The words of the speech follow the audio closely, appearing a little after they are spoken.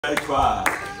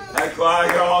That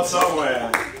choir going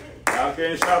somewhere. Y'all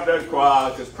can't stop that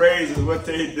choir because praise is what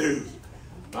they do.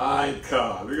 My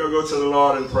God. We're going to go to the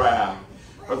Lord in prayer.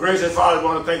 But gracious Father, we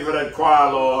want to thank you for that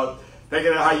choir, Lord. Thank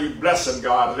you for how you bless them,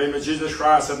 God. In the name of Jesus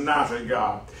Christ of Nazareth,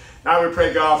 God. Now we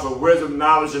pray, God, for wisdom,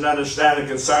 knowledge, and understanding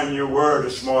concerning your word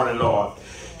this morning, Lord.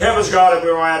 Help us, God, if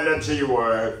we want to add that to your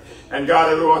word. And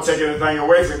God, if we want to take anything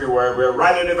away from your word, we'll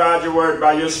rightly divide your word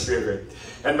by your spirit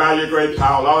and by your great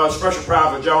power. Lord, a special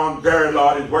prayer for John Berry,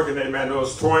 Lord. He's working, amen,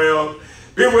 those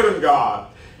 12. Be with him,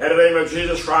 God. In the name of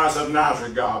Jesus Christ of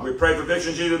Nazareth, God. We pray for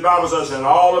Vision Jesus Bible Us and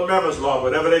all the members, Lord,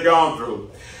 whatever they've gone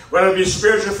through. Whether it be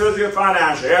spiritual, physical,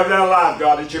 financial, every their life,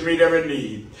 God, that you meet every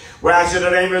need. We ask in the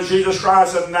name of Jesus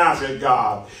Christ of Nazareth,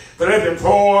 God. Philippians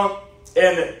 4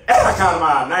 in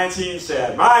Ephesus 19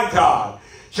 said, my God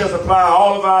shall supply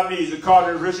all of our needs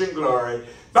according to His rich in glory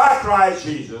by Christ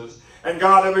Jesus. And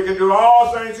God, that we can do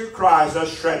all things through Christ that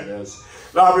strengthens us.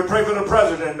 Lord, we pray for the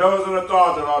president, those in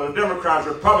authority, Lord, the Democrats,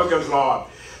 Republicans, Lord.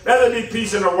 Let there be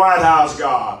peace in the White House,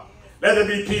 God. Let there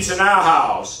be peace in our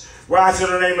house. We ask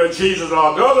in the name of Jesus,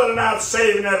 Lord. Those that are not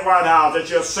saved in that White House, that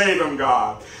you'll save them,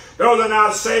 God. Those that are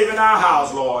not saved in our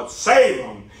house, Lord, save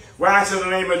them. We ask in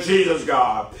the name of Jesus,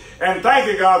 God. And thank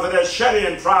you, God, for that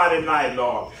shut-in Friday night,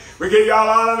 Lord. We give you all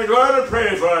honor and glory and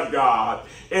praise for it, God.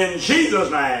 In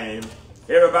Jesus' name.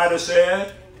 Everybody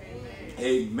said,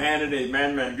 amen and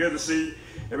amen, man. Good to see,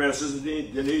 amen, Sister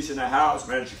Denise in the house,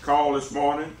 man. She called this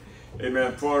morning,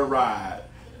 amen, for a ride.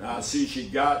 And I see she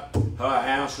got her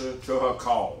answer to her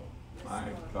call. My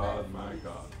God, my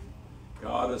God.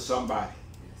 God is somebody.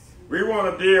 We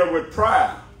want to deal with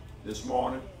prayer this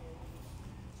morning.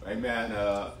 Amen.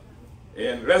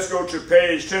 And let's go to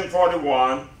page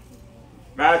 1041,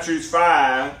 Matthew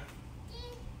 5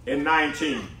 and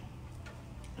 19.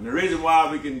 And the reason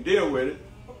why we can deal with it,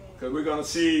 because we're going to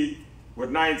see what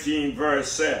 19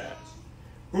 verse says.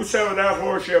 Whosoever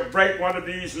therefore shall break one of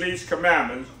these least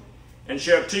commandments, and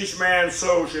shall teach man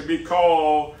so, shall be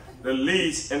called the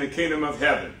least in the kingdom of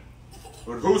heaven.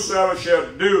 But whosoever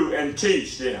shall do and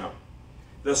teach them,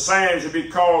 the same shall be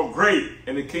called great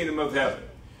in the kingdom of heaven.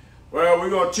 Well, we're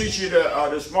going to teach you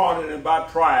this morning about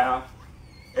prayer,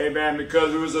 amen,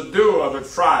 because it was a doer of it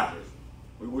Friday.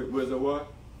 Was it what?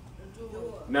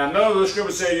 Now, none of the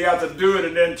scriptures say you have to do it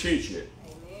and then teach it.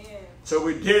 Amen. So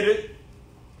we did it,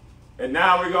 and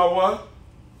now we're going to what?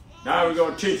 Now we're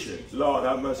going to teach it. Lord,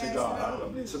 have mercy, God. I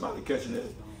need somebody catching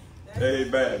it.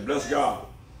 Amen. Bless God.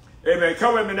 Amen.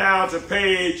 Come with me now to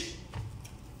page,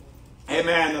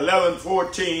 amen,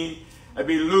 1114. That'd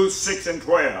be Luke 6 and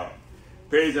 12.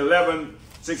 Page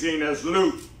 1116, that's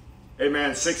Luke,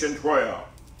 amen, 6 and 12.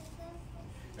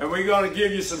 And we're going to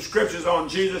give you some scriptures on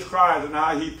Jesus Christ and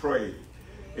how he prayed.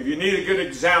 If you need a good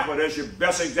example, that's your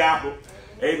best example,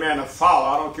 amen, to follow.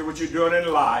 I don't care what you're doing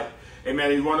in life. Amen.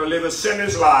 If you want to live a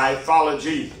sinless life, follow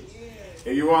Jesus.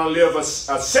 If you want to live a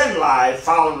sin life,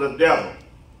 follow the devil.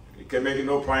 You can make it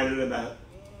no plainer than that.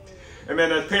 Amen.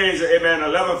 That's page, amen,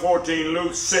 1114,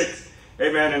 Luke 6,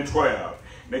 amen, and 12.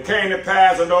 And it came to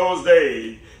pass in those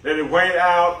days that he went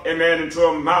out, amen, into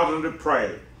a mountain to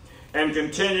pray, and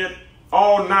continued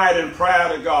all night in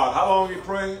prayer to God. How long he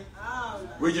prayed?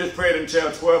 We just prayed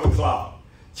until 12 o'clock.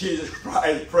 Jesus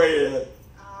Christ prayed.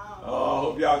 Oh, I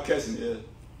hope y'all catching this.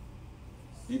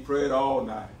 He prayed all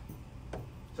night.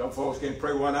 Some folks can't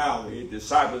pray 1 hour. The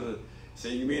disciples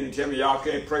say, you mean to tell me y'all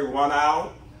can't pray 1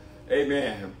 hour?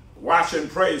 Amen. Watch and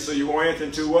pray so you won't enter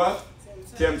into what?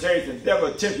 Temptation. The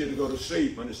devil tempt you to go to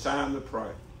sleep when it's time to pray.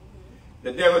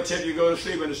 The devil tempt you to go to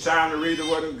sleep when it's time to read the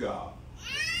word of God.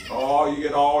 Oh, you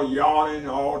get all yawning,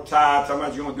 all tired, talking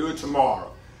about you're going to do it tomorrow.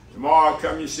 Tomorrow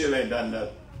come, you still ain't done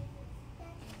nothing.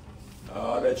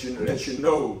 Let you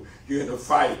know you're in a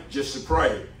fight just to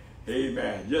pray.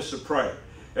 Amen. Just to pray.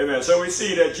 Amen. So we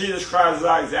see that Jesus Christ is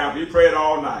our example. He prayed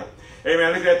all night.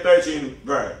 Amen. Look at 13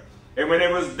 verse. And when it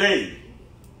was day,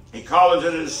 he called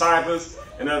unto the disciples,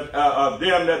 and of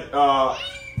them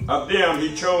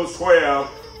he chose 12,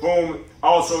 whom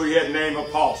also he had named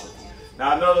apostles.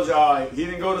 Now notice he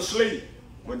didn't go to sleep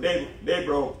when day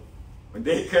broke. When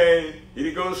day came, he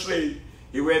didn't go to sleep.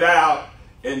 He went out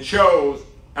and chose.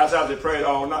 That's how they prayed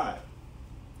all night.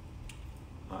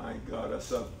 My God, that's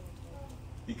something.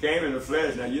 He came in the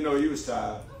flesh. Now, you know he was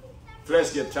tired.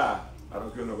 Flesh get tired. I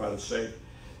don't care nobody say.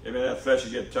 Amen. That flesh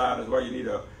will get tired. That's why you need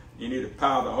a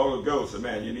pound of Holy Ghost.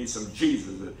 Amen. You need some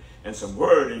Jesus and some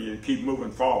word in you to keep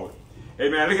moving forward.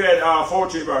 Amen. Look at that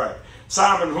 14 verse.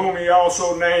 Simon, whom he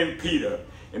also named Peter,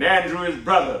 and Andrew his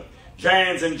brother,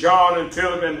 James and John and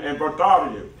Philip and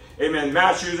Bartholomew. Amen.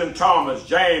 Matthew and Thomas,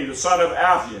 James the son of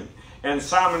Alphaeus, and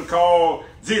Simon called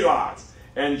Zealots,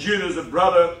 and Judas the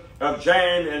brother of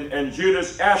James and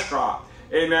Judas Iscariot,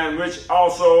 amen, which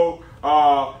also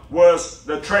was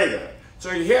the traitor. So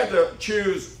he had to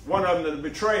choose one of them to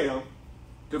betray him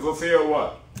to fulfill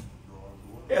what?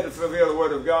 He had to fulfill the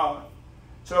word of God.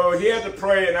 So he had to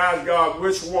pray and ask God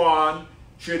which one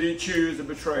should he choose to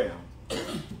betray him.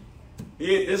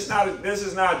 This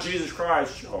is not Jesus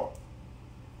Christ's choice.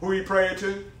 Who he prayed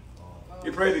to? He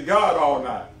prayed to God all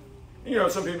night. You know,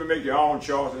 some people make their own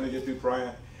choice and they get through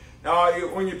praying. Now,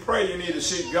 when you pray, you need to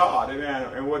seek God,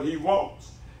 amen, and what he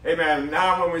wants. Amen.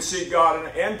 Now, when we seek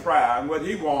God in prayer and what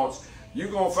he wants,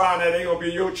 you're going to find that ain't going to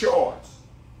be your choice.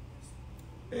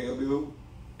 Ain't going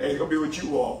to be what you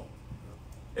want.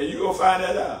 And you're going to find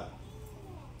that out.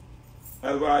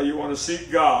 That's why you want to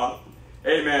seek God,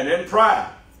 amen, in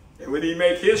prayer. And when he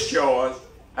make his choice,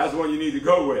 that's the one you need to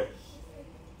go with.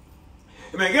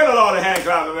 Amen. Give the Lord a hand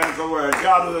clap, amen, for the word.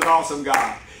 God is an awesome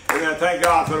God. Amen. Thank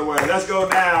God for the word. Let's go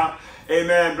now,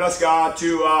 amen, bless God,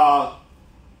 to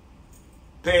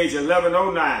page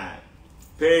 1109.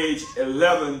 Page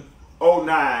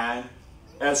 1109.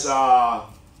 That's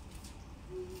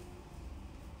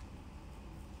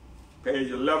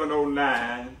page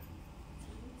 1109.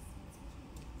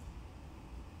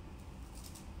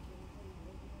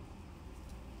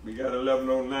 We got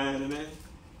 1109 in there.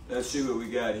 Let's see what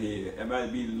we got here. It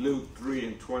might be Luke 3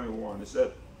 and 21. Is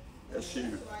that? Let's see.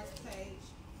 That's the right page.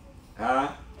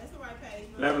 Huh? That's the right page.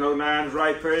 1109 is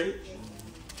right page?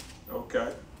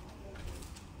 Okay.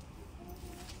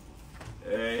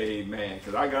 Amen.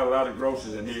 Because I got a lot of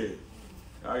grocers in here.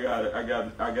 I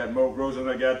got more grocers than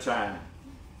I got time.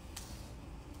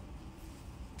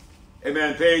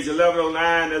 Amen. Page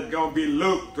 1109 is going to be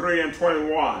Luke 3 and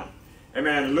 21.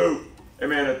 Amen. Luke.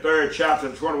 Amen. The 3rd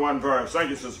chapter, 21 verse. Thank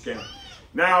you, Sister Kim.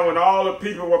 Now, when all the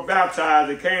people were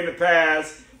baptized, it came to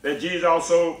pass that Jesus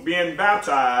also being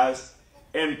baptized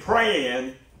and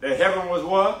praying, that heaven was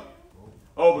what?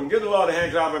 Open. Give the Lord a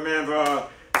hand clap, amen, for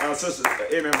sister,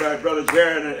 amen, Brother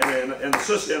Jared and the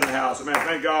sister in the house. Amen.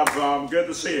 Thank God for them. Good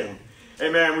to see him.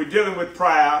 Amen. We're dealing with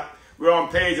prayer. We're on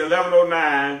page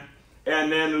 1109.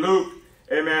 And then Luke,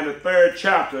 amen, the 3rd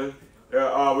chapter.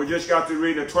 We just got to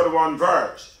read the 21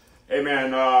 verse. Amen.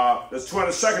 The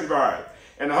 22nd verse.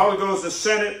 And the Holy Ghost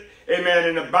descended, amen,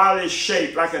 in a bodily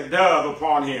shape like a dove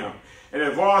upon him. And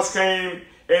a voice came,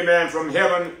 amen, from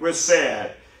heaven which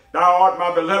said, Thou art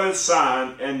my beloved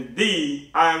Son, and thee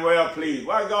I am well pleased.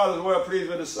 Why God is well pleased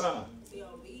with his Son?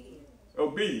 Obedient.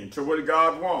 Obedient to what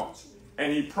God wants.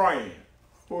 And he praying.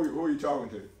 Who are you talking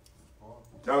to?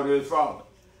 Talking to his Father.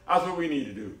 That's what we need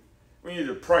to do. We need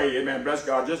to pray, amen, bless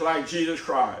God, just like Jesus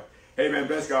Christ. Amen,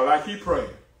 bless God, like he prayed.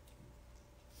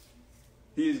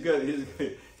 He's good.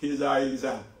 He's our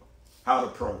example. How to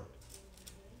pray.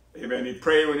 Amen. He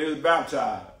prayed when he was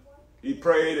baptized. He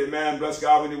prayed, amen, bless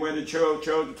God, when he went to chose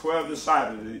the 12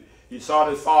 disciples. He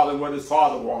sought his Father and what his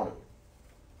Father wanted.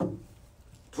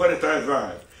 23rd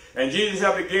verse. And Jesus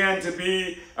had begun to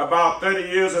be about 30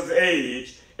 years of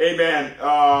age, amen,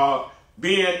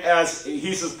 being as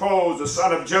he supposed the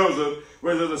son of Joseph,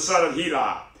 which is the son of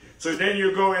Heli. So then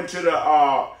you go into the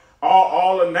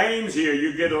all the names here.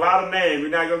 You get a lot of names. We're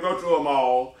not going to go through them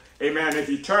all. Amen. If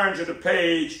you turn to the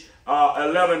page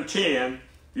 1110,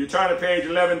 you turn to page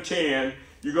 1110,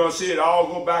 you're going to see it all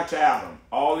go back to Adam.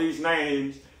 All these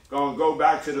names going to go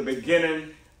back to the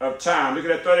beginning of time. Look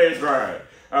at that 38th verse.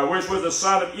 Which was the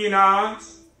son of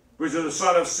Enos, which is the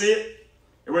son of Seth,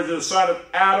 which is the son of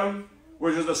Adam,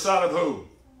 which is the son of who?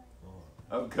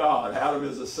 Of God. Adam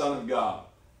is the son of God.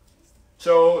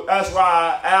 So that's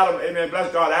why Adam, amen,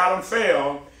 bless God, Adam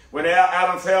fell. When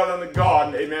Adam fell in the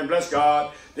garden, amen, bless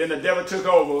God, then the devil took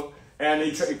over, and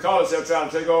he called himself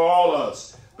trying to take over all of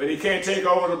us. But he can't take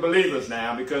over the believers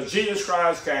now, because Jesus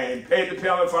Christ came, paid the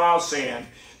penalty for our sin.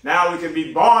 Now we can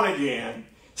be born again.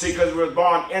 See, because we were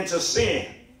born into sin.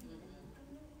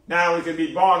 Now we can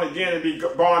be born again and be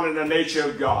born in the nature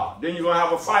of God. Then you're going to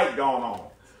have a fight going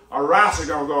on. A wrestle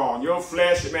going to go on. Your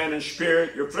flesh, man, and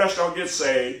spirit. Your flesh don't get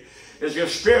saved. It's your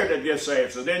spirit that gets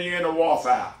saved. So then you're in a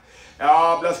warfare.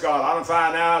 Oh, bless God. I don't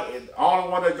find out the only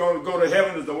one that's going to go to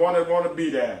heaven is the one that want to be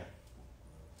there.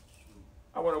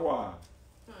 I wonder why.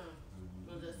 Well,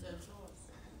 that's their choice.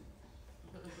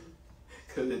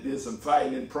 Because they did some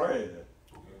fighting and praying.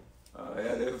 They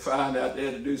had to find out they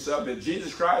had to do something. If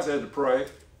Jesus Christ had to pray,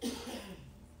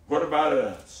 what about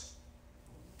us?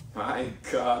 My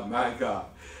God, my God.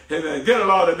 Amen. Get a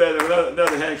Lord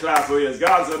another hand clap for you.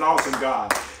 God's an awesome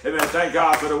God. Amen. Thank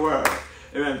God for the word.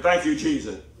 Amen. Thank you,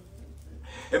 Jesus.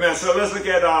 Amen. So let's look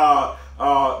at,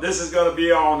 this is going to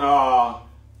be on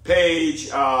page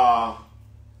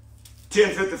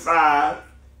 1055.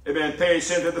 Amen. Page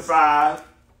 1055.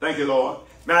 Thank you, Lord.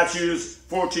 Matthew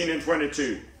 14 and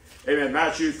 22. Amen.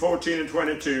 Matthew 14 and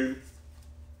 22.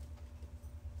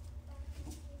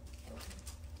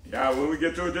 Yeah, when we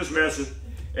get through this message,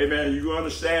 amen, you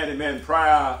understand, amen,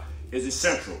 prayer is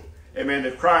essential. Amen.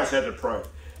 If Christ had to pray,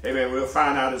 amen, we'll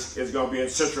find out it's going to be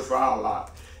essential for our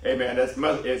life. Amen.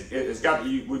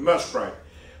 We must pray.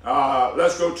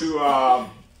 Let's go to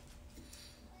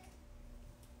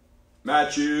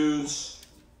Matthew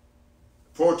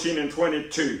 14 and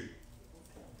 22.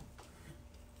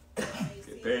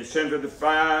 Page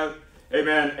 1055.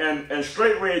 Amen. And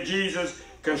straightway Jesus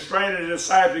constrained the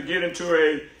disciples to get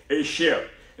into a ship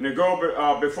and to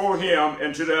go before him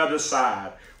into the other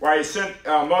side, while he sent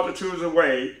multitudes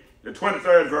away. The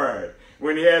 23rd verse.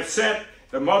 When he had sent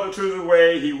the multitudes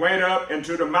away, he went up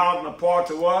into the mountain apart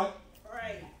to what?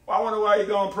 Pray. Well, I wonder why you're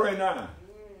going to pray now.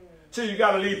 See, you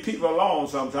got to leave people alone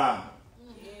sometime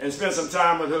and spend some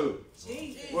time with who?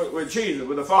 Jesus. With Jesus,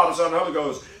 with the Father, Son, and the Holy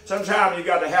Ghost. Sometimes you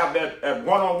got to have that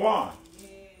one-on-one.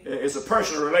 It's a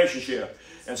personal relationship.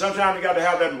 And sometimes you got to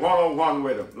have that one-on-one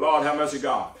with him. Lord, have mercy,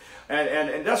 God.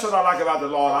 And that's what I like about the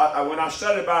Lord. When I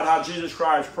study about how Jesus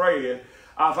Christ prayed,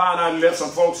 I found out he left some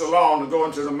folks alone to go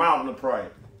into the mountain to pray.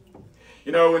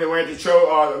 You know, when he went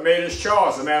to made his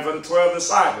choice, amen, for the 12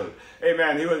 disciples.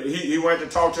 Amen. He went to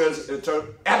talk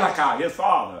to Eliakim, his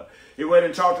father. He went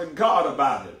and talked to God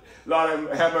about it. Lord,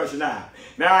 have mercy now.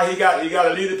 Now he got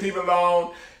to lead the people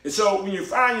alone. And so when you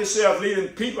find yourself leading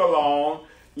people alone,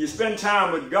 you spend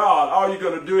time with God, all you're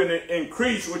going to do is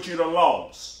increase what you done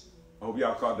lost. I hope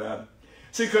y'all caught that.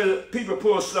 See, because people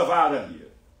pull stuff out of you.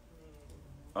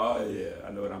 Oh, yeah,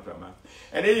 I know what I'm talking about.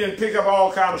 And then you can pick up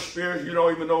all kinds of spirits you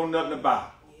don't even know nothing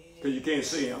about because you can't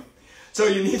see them. So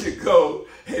you need to go,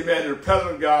 amen, in the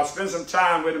presence of God, spend some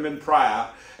time with him in prayer,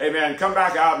 amen, come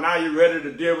back out. Now you're ready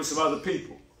to deal with some other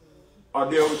people or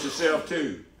deal with yourself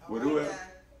too, with whoever,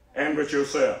 and with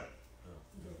yourself.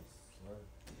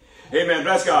 Amen,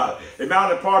 bless God. They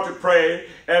mounted apart to pray,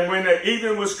 and when the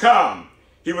evening was come,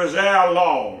 he was there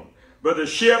alone. But the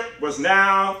ship was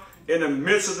now in the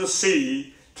midst of the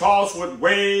sea, tossed with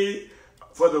waves,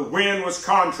 for the wind was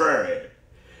contrary.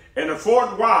 In the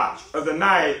fourth watch of the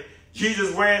night,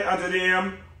 Jesus went unto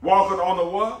them, walking on the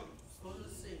what? On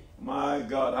the sea. My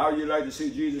God, how would you like to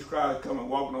see Jesus Christ coming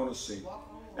walking on the sea?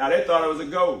 Now, they thought it was a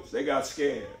ghost. They got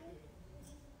scared.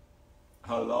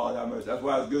 Oh, Lord, have mercy. That's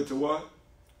why it's good to what?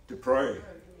 To pray.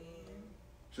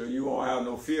 So you won't have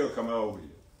no fear coming over you.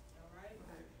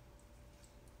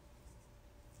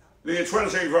 Look at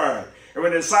 26th verse. And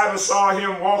when the disciples saw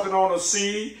him walking on the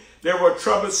sea, they were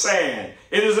troubled, saying,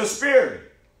 it is a spirit.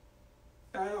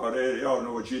 Y'all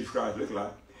know what Jesus Christ looked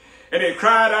like. And they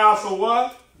cried out for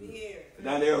what? Fear.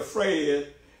 Now they're afraid.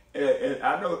 And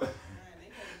I know,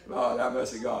 Lord, have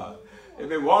mercy, God. They've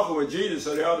been walking with Jesus,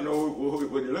 so they ought to know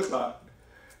what he looks like.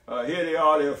 Here they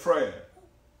are, they're afraid.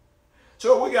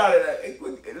 So we got it.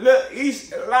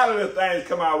 A lot of the things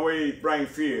come our way bring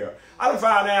fear. I done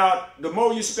found out the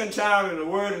more you spend time in the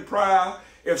Word and prayer,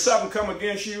 if something come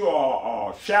against you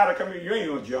or shadow come in, you ain't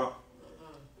gonna jump.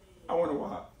 I wonder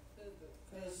why.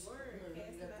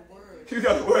 You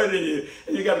got the Word in you,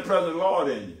 and you got the presence of the Lord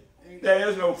in you. There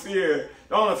is no fear.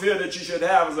 The only fear that you should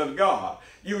have is of God.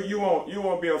 You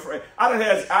won't be afraid. I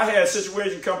had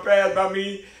situations come past by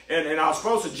me, and I was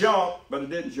supposed to jump, but I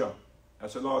didn't jump. I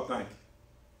said, Lord, thank you.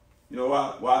 You know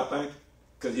why? Why I thank you?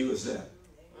 Because he was there.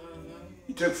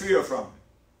 He took fear from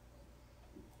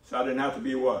me. So I didn't have to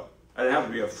be what? I didn't have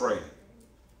to be afraid.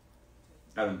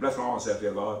 I didn't bless my own self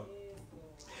here, Lord.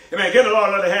 Amen. Give the Lord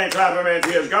another hand clap, amen,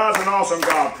 to his. God's an awesome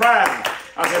God. Prayer.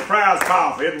 I said prayer is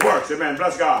powerful. It works. Amen.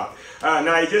 Bless God.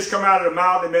 Now he just come out of the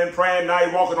mountain, amen, praying. Now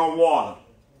he's walking on water.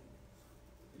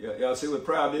 Y'all see what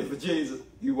prayer did for Jesus?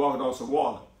 He walking on some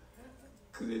water.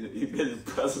 Because he been in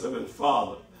the presence of his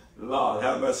Father. Lord,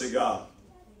 have mercy, God.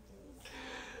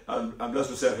 I'm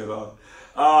blessed myself here, Lord.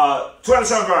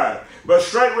 27 verse. But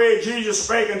straightway Jesus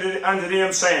spake unto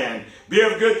them, saying, be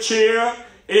of good cheer,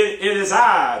 it is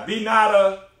I. Be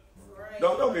not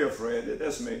don't be afraid.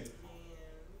 That's me.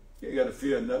 You ain't got to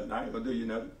fear nothing. I ain't going to do you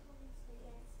nothing.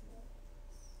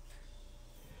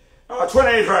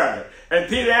 28 verse. And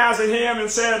Peter answered him and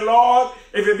said, Lord,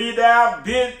 if it be thou,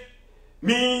 bid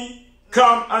me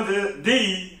come unto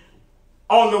thee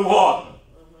on the water.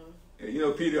 You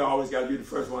know, Peter always got to be the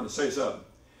first one to say something.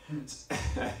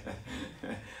 I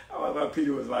don't know if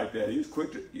Peter was like that. He was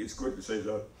quick to say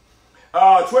something.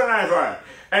 29th verse.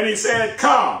 And he said,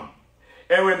 come.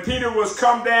 And when Peter was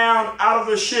come down out of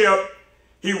the ship,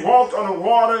 he walked on the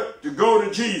water to go to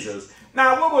Jesus.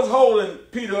 Now, what was holding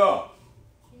Peter up?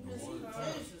 His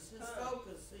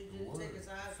focus. He didn't take his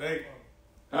eyes. Faith.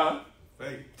 Huh?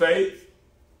 Faith. Faith.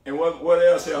 And what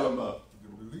else held him up?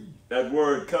 The belief. That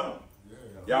word come.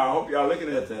 Yeah. Y'all, I hope y'all looking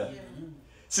at that.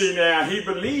 See, now, he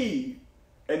believed,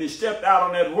 and he stepped out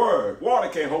on that word. Water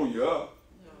can't hold you up.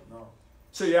 No.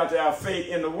 So you have to have faith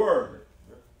in the word.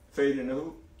 Faith in the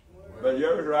who? But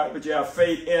you're right, but you have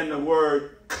faith in the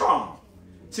word come.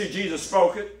 See, Jesus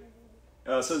spoke it.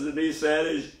 Sister D said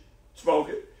he spoke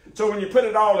it. So when you put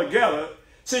it all together,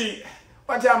 see,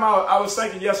 one time I was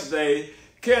thinking yesterday,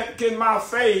 can my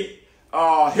faith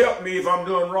help me if I'm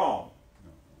doing wrong?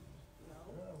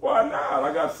 Why not?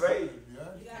 I got faith.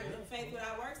 You got faith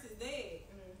without works is dead.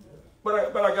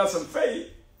 But I got some faith.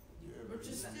 But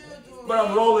you're still doing But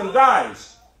I'm rolling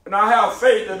dice. And I have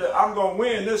faith that I'm going to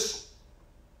win this.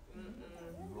 You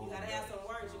got to have some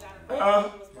works. You got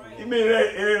to You mean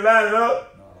it ain't lining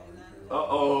up?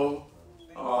 Uh-oh.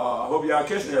 I hope y'all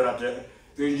catching that out there.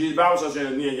 Because Jesus Bible says,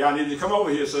 y'all need to come over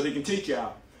here so they can teach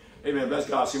y'all. Amen. Bless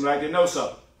God. Seems like they know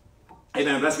something.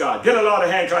 Amen. Bless God. Get a lot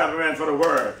of hand clapping, man, for the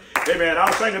word. Amen. I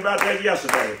was thinking about that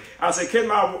yesterday. I said, can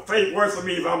my faith work for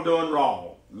me if I'm doing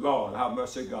wrong? Lord, have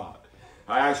mercy, God.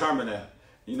 I asked Herman that.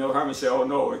 You know, Herman said, oh,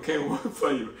 no, it can't work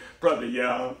for you. Brother,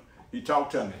 yeah. He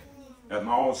talked to me. That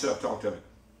my own self talked to me.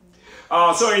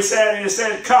 So he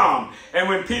said, come. And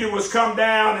when Peter was come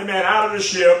down, amen, out of the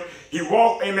ship, he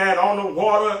walked, amen, on the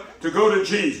water to go to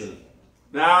Jesus.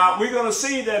 Now, we're going to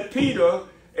see that Peter,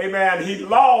 amen, he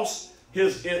lost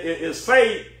his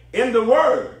faith in the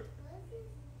word.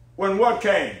 When what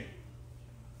came?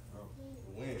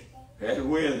 That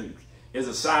wind is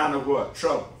a sign of what?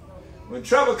 Trouble. When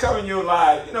trouble comes in your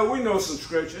life, you know, we know some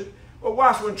scriptures, but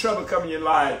watch when trouble comes in your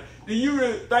life. Do you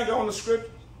really think on the scriptures?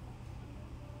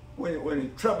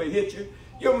 When trouble hit you,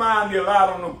 your mind be a lot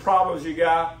on the problems you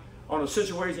got, on the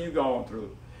situation you're going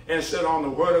through, instead on the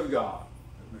word of God.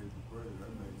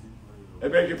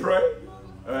 That make you pray?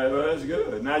 All right, well, that's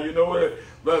good. Now you know where,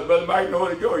 Brother Mike know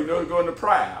where to go. You know to go into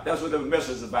prayer. That's what the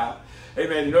message is about.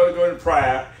 Amen. You know to go into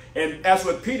prayer. And that's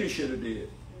what Peter should have did.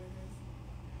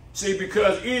 See,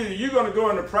 because either you're going to go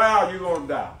into prayer or you're going to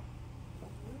die.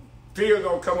 Fear is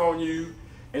going to come on you.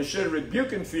 Instead of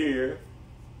rebuking fear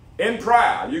in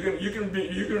prayer, you can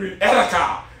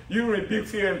rebuke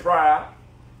fear in prayer.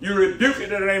 You rebuke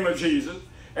it in the name of Jesus.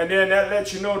 And then that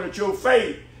lets you know that your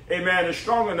faith, amen, is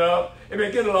strong enough.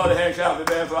 Amen. Get a lot of hands out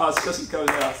there for our sister coming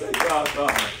out. Thank God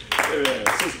for her. Amen.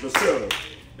 Sister Priscilla.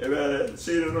 Amen.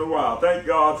 Seen it in a while. Thank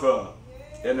God for her.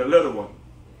 And the little one.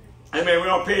 Amen. We're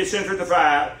on page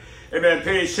 1055. Amen.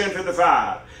 Page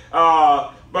 1055.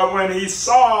 But when he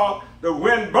saw the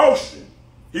wind boasting,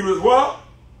 he was what?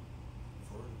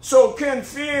 So can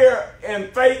fear and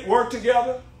faith work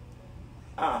together?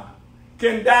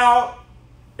 Can doubt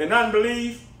and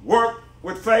unbelief work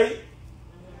with faith?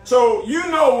 So you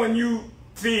know when you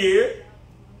fear,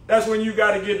 that's when you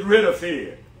got to get rid of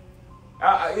fear.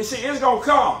 You see, it's going to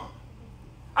come.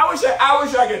 I wish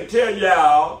I could tell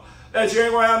y'all that you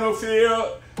ain't going to have no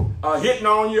fear hitting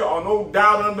on you or no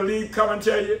doubt, unbelief coming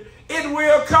to you. It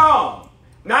will come.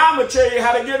 Now I'm going to tell you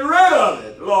how to get rid of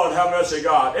it. Lord have mercy,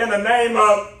 God. In the name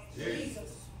of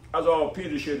Jesus. That's all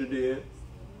Peter should have did.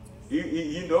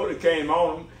 He know it came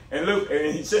on him. And look,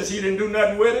 and since he didn't do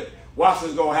nothing with it, watch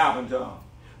what's going to happen to him.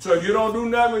 So if you don't do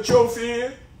nothing with your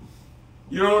fear,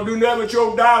 you don't do nothing with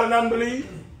your doubt and unbelief,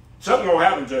 something going to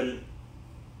happen to you.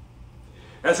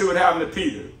 That's what happened to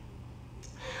Peter.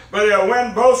 But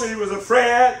when boasted, he was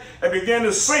afraid and began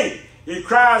to sink. He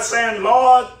cried, saying,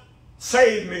 Lord,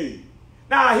 save me.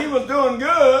 Now, he was doing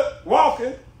good,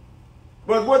 walking,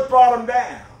 but what brought him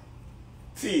down?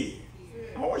 Fear.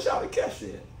 I want y'all to catch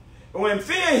that. When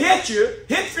fear hit you,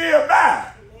 hit fear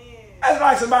back. That's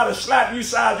like somebody slap you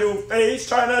side your face,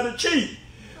 turn the other cheek.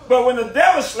 But when the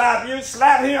devil slap you,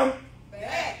 slap him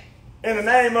back. In the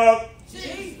name of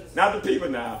Jesus. Not the people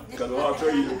now, because the Lord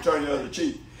told you to turn the other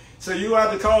cheek. So you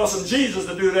have to call some Jesus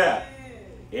to do that.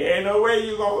 There ain't no way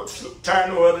you're going to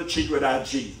turn the other cheek without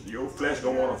Jesus. Your flesh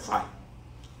don't want to fight.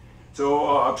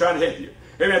 So I'm trying to help you.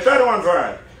 Amen. 31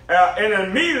 verse. And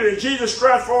immediately Jesus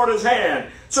stretched forth his hand.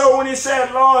 So when he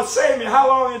said, Lord, save me, how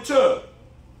long it took?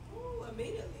 Ooh,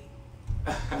 immediately.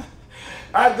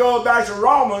 That goes back to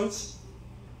Romans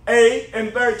 8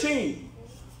 and 13.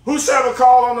 Whosoever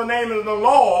call on the name of the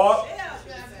Lord,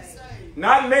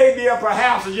 not maybe or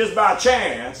perhaps or just by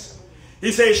chance,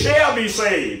 he says, shall be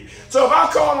saved. So if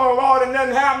I call on the Lord and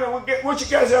nothing happens,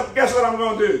 guess what I'm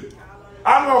going to do?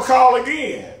 I'm going to call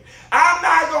again. I'm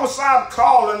not going to stop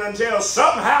calling until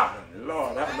something happens.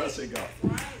 Lord, have mercy, God.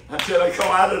 Until I come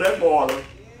out of that water.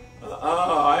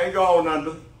 I ain't going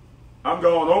under. I'm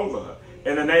going over.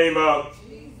 In the name of,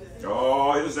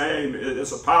 oh, his name,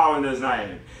 it's a power in his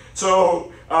name.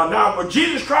 So Now, but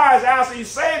Jesus Christ, after he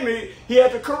saved me, he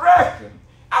had to correct him.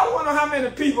 I wonder how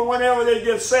many people, whenever they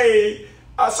get saved,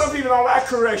 some people don't like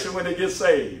correction when they get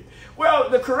saved. Well,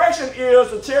 the correction is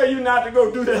to tell you not to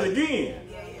go do that again.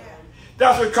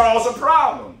 That's what caused a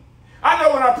problem. I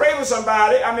know when I pray for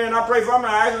somebody, I pray for them,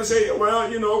 I ask them and say, well,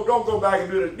 don't go back and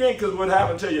do it again, because what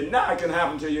happened to you now can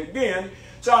happen to you again.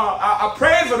 So I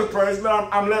pray for the person, but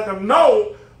I'm letting them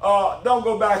know, don't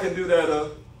go back and do that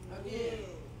again.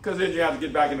 Because then you have to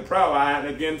get back in the prayer line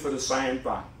again for the same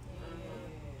thing. I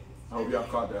hope y'all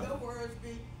caught that. Your words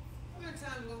be, how many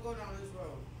times we going to go down this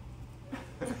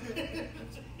road?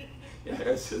 Yeah,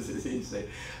 that's just as he said.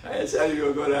 I ain't telling you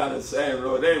to go down the same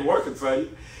road. They ain't working for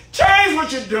you. Change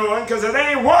what you're doing, because it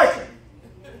ain't working.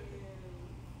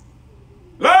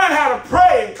 Learn how to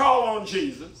pray and call on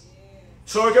Jesus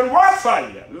so it can work for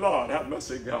you. Lord, have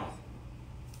mercy, God.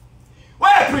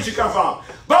 Where that preacher come from?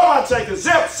 Beaumont, Texas,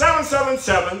 zip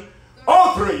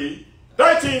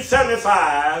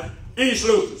 777-03-1375, East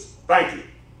Lucas. Thank you.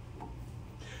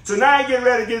 So now you're getting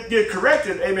ready to get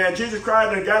corrected. Amen. Jesus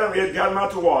Christ and got him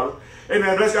out the water.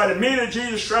 Amen. Bless God. Immediately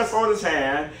Jesus stretched forth his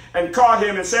hand and caught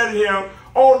him and said to him,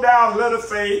 O thou of little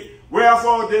faith,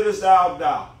 wherefore didst thou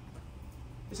doubt?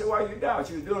 He said, why you doubt?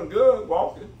 You was doing good,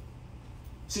 walking.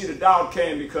 See, the doubt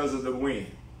came because of the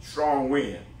wind, strong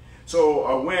wind. So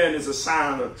a wind is a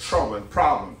sign of trouble and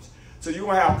problems. So you're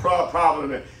going to have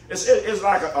problems. It's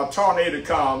like a tornado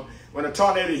come. When a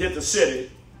tornado hit the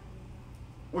city,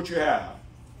 what you have?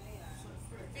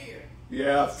 Fear.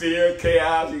 Yeah, fear,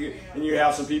 chaos, and you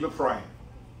have some people praying.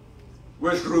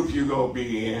 Which group you going to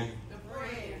be in?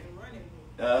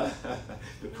 The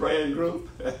praying group.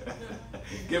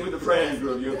 Give me the praying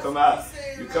group. You'll come out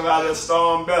of the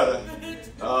storm better.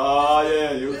 Oh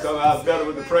yeah, you'll come out better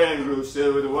with the praying group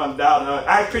instead with the one doubting.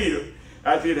 Ask Peter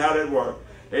how that work.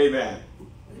 Amen.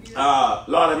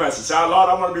 Lord have mercy. So Lord,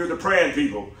 I want to be with the praying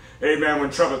people. Amen.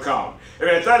 When trouble comes.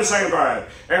 Amen. 32nd verse.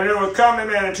 And they will come,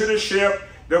 amen, into the ship.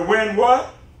 The wind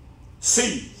what?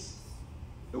 Cease.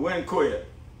 The wind quit.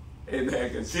 Amen.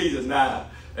 Because Jesus now,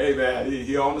 amen,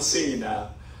 he on the scene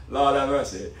now. Lord have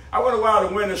mercy. I wonder why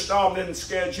the wind and storm didn't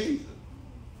scare Jesus.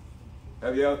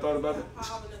 Have you ever thought about it?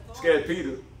 Scared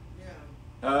Peter. Yeah.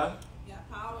 Huh? Got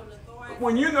power and authority.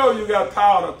 When you know you got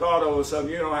power and authority over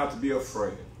something, you don't have to be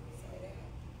afraid.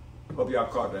 Hope y'all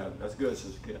caught that. That's good,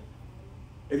 Sister Kim.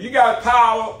 If you got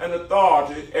power and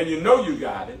authority and you know you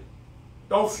got it,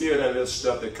 don't fear that little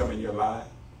stuff that come in your life.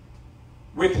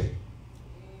 Whip it.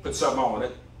 Put something on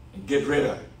it and get rid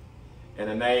of it. In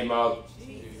the name of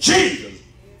Jesus.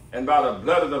 And by the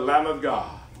blood of the Lamb of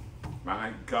God.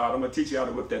 My God, I'm going to teach you how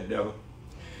to whip that devil.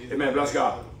 Amen. Bless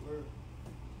God.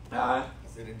 I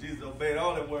said that Jesus obeyed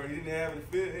all that word. He didn't have any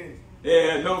fear in him.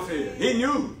 Yeah, no fear. He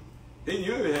knew. He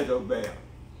knew he had to obey him.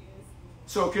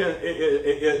 So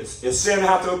is sin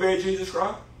have to obey Jesus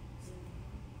Christ?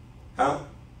 Huh?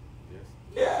 Yes.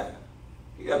 Yeah.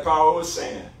 He got power over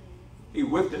sin. He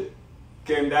whipped it.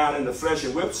 Came down in the flesh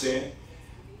and whipped sin.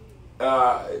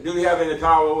 Do he have any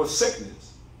power over sickness?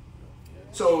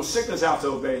 So sickness have to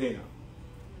obey him.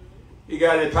 He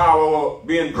got any power over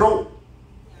being broke?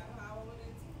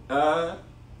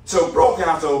 So broke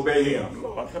have to obey him.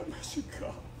 Lord have mercy,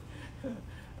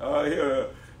 God.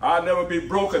 I'll never be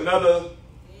broke another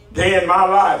day in my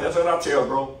life. That's what I tell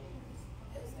broke.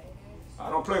 I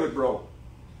don't play with broke.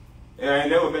 And I ain't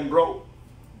never been broke.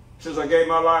 Since I gave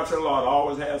my life to the Lord, I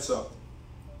always had something.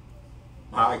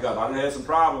 My God, I done had some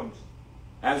problems.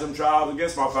 Had some trials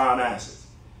against my finances.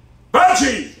 But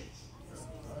Jesus.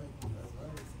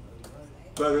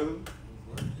 But who?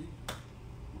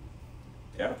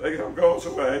 Yeah, I think I'm going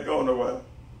somewhere. I ain't going nowhere.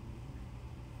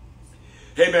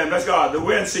 Amen. Bless God. The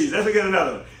wind ceased. Let's get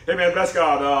another one. Amen. Bless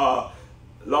God.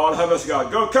 Lord have us, God.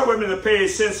 Go come with me to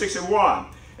page 1061.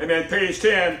 Amen. Page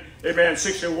 10. Amen.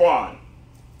 61.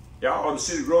 Y'all ought to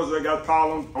see the groceries. I got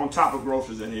power on top of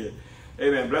groceries in here.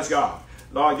 Amen. Bless God.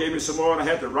 Lord gave me some more, and I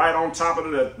had to write on top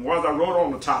of the ones I wrote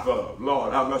on the top of.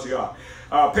 Lord have mercy, God.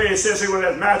 Page 1061.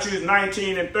 That's Matthew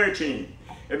 19 and 13.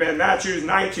 Amen. Matthew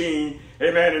 19.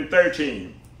 Amen. And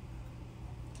 13.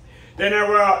 Then there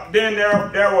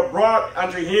were brought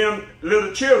unto him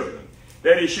little children,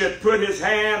 that he should put his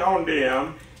hand on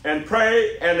them and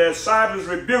pray, and the disciples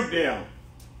rebuked them.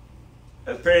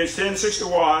 That's page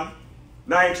 1061,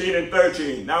 19 and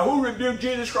 13. Now, who rebuked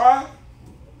Jesus Christ?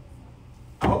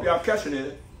 I hope y'all catching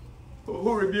it.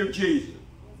 Who rebuked Jesus?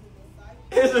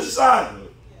 His disciples.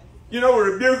 You know what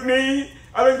rebuke means?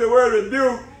 I think the word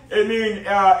rebuke, it means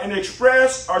an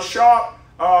express or sharp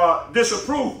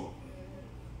disapproval.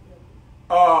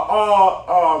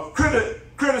 Or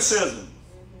criticism.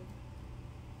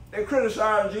 They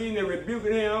criticizing Jesus, they're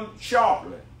rebuking him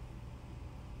sharply.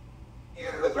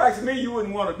 It looks like to me you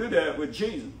wouldn't want to do that with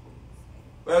Jesus.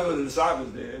 Well, that's what the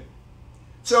disciples did.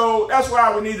 So that's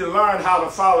why we need to learn how to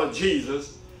follow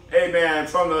Jesus. Amen.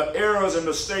 From the errors and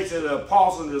mistakes that the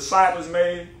apostles and the disciples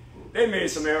made. They made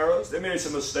some errors. They made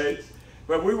some mistakes.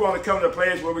 But we want to come to a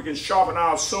place where we can sharpen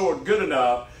our sword good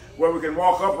enough where we can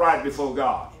walk upright before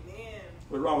God. Amen.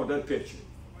 What's wrong with that picture?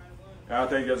 I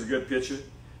think that's a good picture.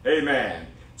 Amen.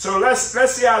 So let's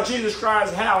see how Jesus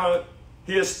Christ handled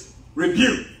his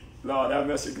rebuke. Lord, have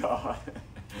mercy, God.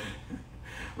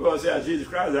 We want to see how Jesus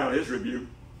Christ handled his rebuke.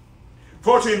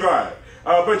 14 verse.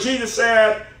 But Jesus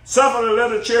said, suffer the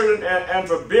little children and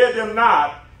forbid them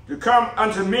not to come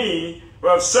unto me, for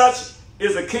of such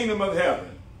is the kingdom of heaven.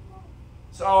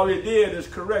 So all he did is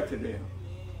corrected them.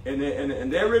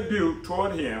 And their rebuke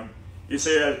toward him, he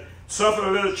said, suffer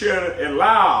the little children and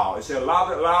allow. He said,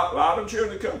 allow them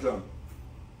children to come to him.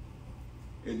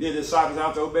 And did the disciples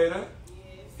have to obey that?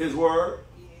 Yes. His word?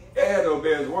 Yes. They had to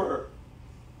obey his word.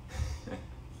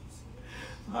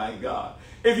 My God.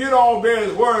 If you don't obey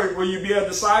his word, will you be a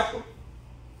disciple?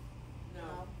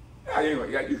 No.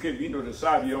 You can't be no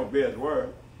disciple if you don't obey his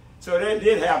word. So they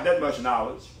did have that much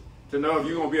knowledge to know if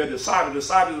you're going to be a disciple.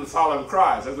 Disciple is a follower of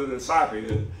Christ. That's what a disciple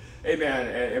is.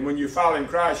 Amen. And when you follow in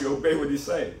Christ, you obey what he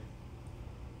says.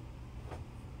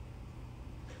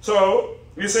 So,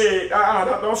 you say,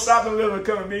 don't stop them little to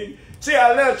come to me. See,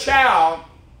 a little child,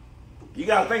 you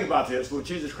got to think about this when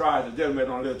Jesus Christ is dealing with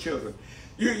on little children.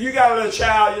 You got a little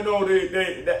child, you know,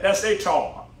 that's their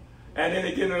toy. And then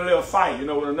they get in a little fight, you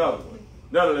know, with another one.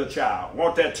 Another little child,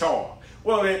 want that toy.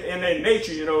 Well, in their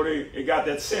nature, you know, they got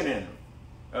that sin in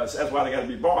them. So that's why they got to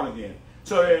be born again.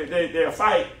 So they'll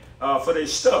fight for their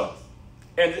stuff.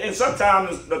 And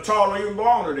sometimes the toy don't even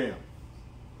belong to them.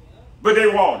 But they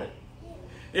want it.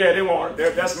 Yeah, they want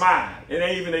it. That's mine. It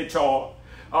ain't even their toy.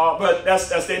 But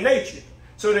that's their nature.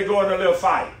 So they go in a little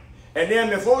fight. And then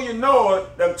before you know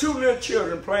it, them two little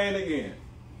children playing again.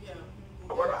 Yeah.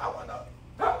 I want to.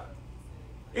 Huh?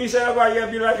 He said, that's why you got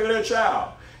to be like a little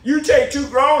child. You take two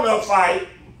grown-up fight.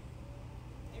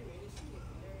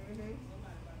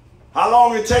 How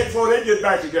long it take before they get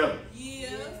back together? Yeah,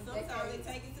 sometimes they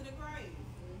take it to the grave.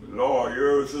 Lord, you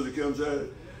heard Sister Kim said,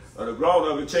 the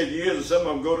grown-up, it take years and some of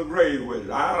them go to the grave with it.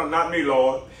 Not me,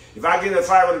 Lord. If I get in a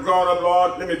fight with a grown-up,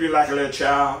 Lord, let me be like a little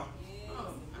child.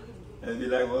 And be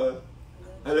like, what?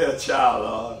 A little child,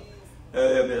 Lord.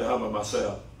 Let me humble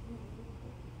myself.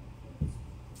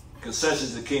 Because such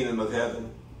is the kingdom of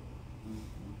heaven.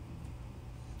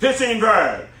 15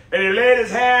 verse. And he laid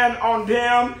his hand on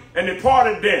them and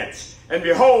departed thence. And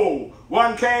behold,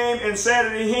 one came and said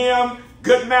unto him,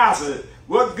 Good master,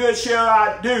 what good shall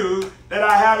I do that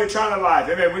I have eternal life?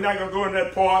 Amen. We're not going to go in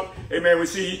that part. Amen. We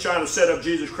see he's trying to set up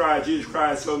Jesus Christ. Jesus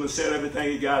Christ told him to set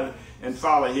everything he got and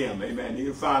follow him. Amen. You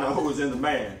can find out who was in the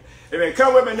man. Amen.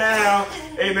 Come with me now.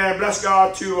 Amen. Bless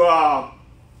God to,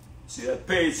 see that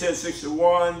page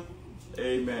 1061.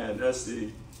 Amen. That's the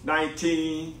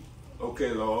 19.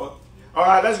 Okay, Lord. All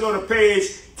right, let's go to page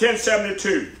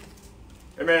 1072.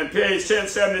 Amen. Page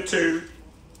 1072.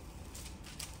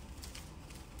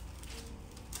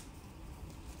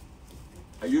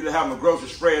 I usually have my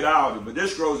groceries spread out, but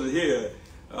this grocery here,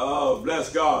 oh,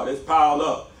 bless God, it's piled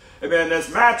up. Amen.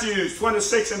 That's Matthew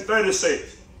 26 and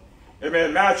 36.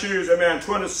 Amen. Matthew, amen,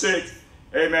 26,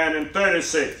 amen, and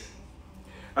 36.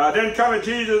 Then cometh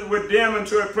Jesus with them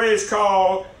into a place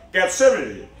called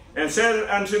Gethsemane, and said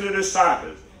unto the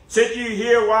disciples, Sit ye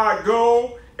here while I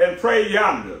go and pray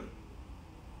yonder.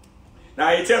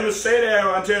 Now he tells them to stay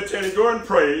there until he go and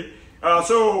pray.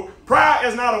 So prayer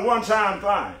is not a one-time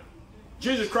thing.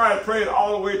 Jesus Christ prayed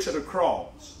all the way to the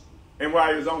cross and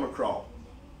while he was on the cross.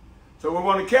 So we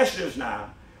want to catch this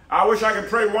now. I wish I could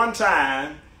pray one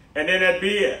time and then that'd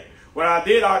be it. What I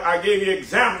did, I gave you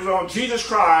examples on Jesus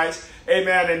Christ,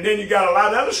 amen, and then you got a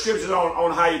lot of other scriptures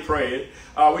on how he prayed.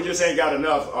 We just ain't got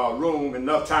enough room,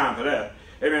 enough time for that.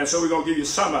 Amen. So we're going to give you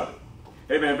some of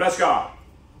it. Amen. Bless God.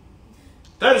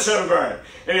 37 verse.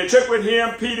 And he took with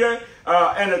him Peter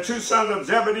and the two sons of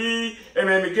Zebedee,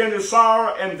 amen, began to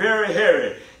sorrow and very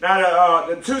heavy. Now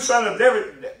the two sons of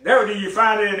Zebedee, you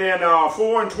find it in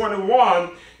 4 and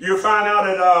 21. You find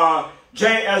out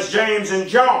as James and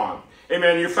John.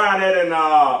 Amen. You find that in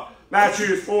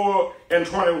Matthew 4 and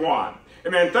 21.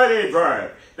 Amen. 38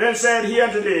 verse. Then said he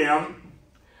unto them,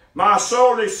 My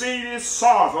soul exceedeth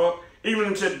sorrowful, even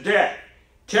unto death.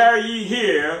 Tarry ye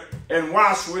here and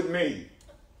watch with me.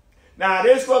 Now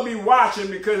they're supposed to be watching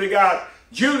because they got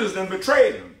Judas and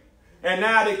betrayed him. And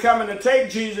now they're coming to take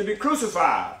Jesus to be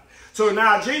crucified. So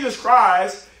now Jesus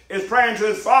Christ is praying to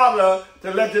his Father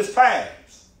to let this pass.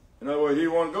 In other words, he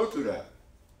didn't want to go through that.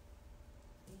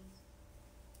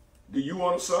 Do you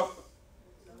want to suffer?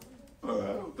 Oh, I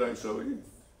don't think so either.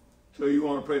 So you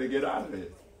want to pray to get out of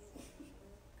it.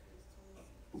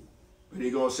 But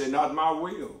he's going to say, not my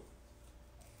will.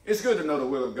 It's good to know the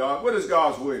will of God. What is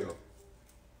God's will?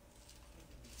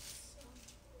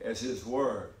 It's his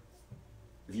word.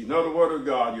 If you know the word of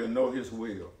God, you'll know his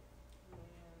will.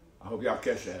 I hope y'all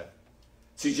catch that.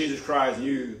 See, Jesus Christ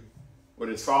knew what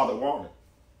his Father wanted.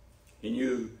 He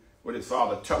knew what his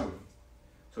Father told him.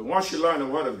 So once you learn the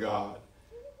word of God,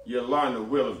 you'll learn the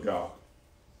will of God.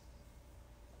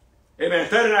 Amen.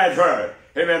 39th verse.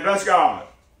 Amen. Bless God.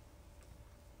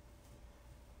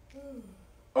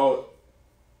 Oh.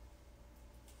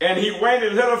 And he went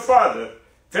a little further,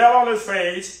 fell on his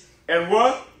face, and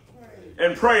what?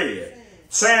 And prayed,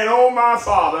 saying, O my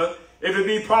Father, if it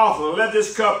be possible, let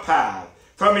this cup pass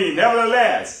from me.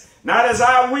 Nevertheless, not as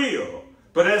I will,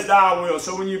 but as thou wilt.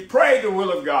 So when you pray the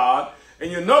will of God,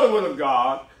 and you know the will of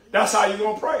God, that's how you're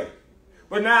going to pray.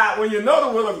 But now, when you know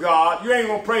the will of God, you ain't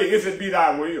going to pray if it be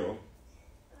thy will.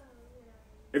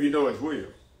 If you know his will.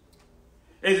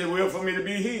 Is it will for me to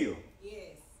be healed? Yes.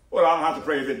 Well, I don't have to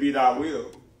pray if it be thy will.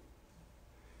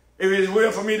 If it is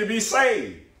will for me to be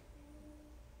saved,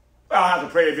 well, I don't have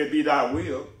to pray if it be thy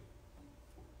will.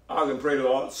 I can pray to the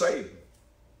Lord, save me,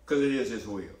 because it is his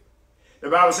will. The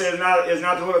Bible says it's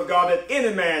not the will of God that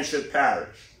any man should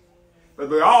perish, but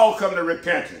we all come to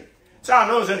repentance. So I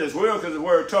know it's in his will because the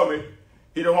word told me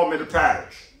he don't want me to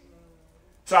perish.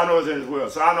 So I know it's in his will.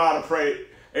 So I know how to pray,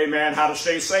 amen, how to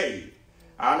stay saved.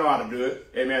 I know how to do it,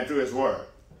 amen, through his word.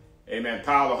 Amen,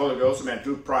 power of the Holy Ghost, amen,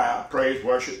 through prayer, praise,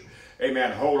 worship.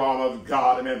 Amen. Hold on of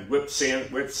God. Amen. Whip sin,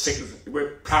 whip sickness,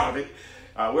 whip poverty,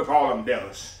 whip all them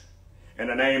devils. In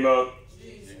the name of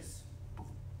Jesus. All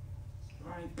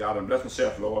right. God, and bless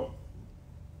myself, Lord.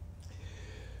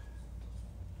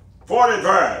 40th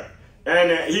verse.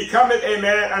 And he cometh,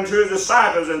 amen, unto his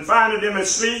disciples and findeth them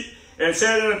asleep and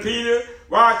said unto Peter,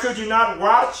 why could you not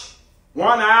watch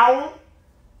 1 hour?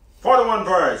 41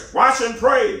 verse. Watch and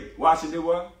pray. Watch and do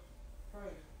what?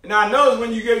 Now, I notice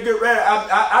when you get ready,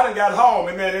 I done got home,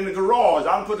 amen, in the garage.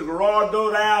 I done put the garage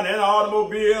door down in the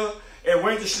automobile and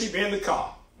went to sleep in the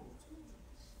car.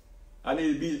 I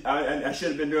should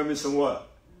have been doing me some what?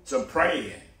 Some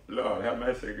praying. Lord, have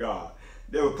mercy, God.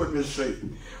 They were putting me to sleep.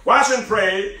 Watch and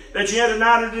pray that you enter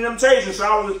not into temptation. So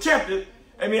I was tempted.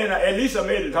 Amen. At least I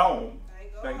made it home.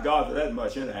 Thank God for that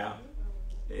much anyhow.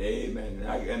 Amen.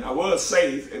 And I was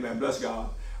safe. Amen. Bless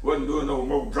God. Wasn't doing no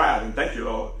more driving. Thank you,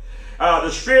 Lord.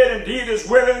 The spirit indeed is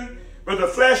willing, but the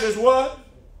flesh is what?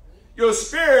 Your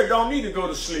spirit don't need to go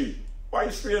to sleep. Why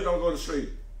your spirit don't go to sleep?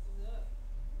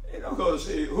 It don't go to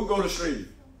sleep. Who go to sleep?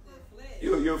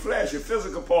 Your flesh, your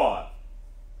physical part.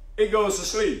 It goes to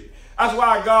sleep. That's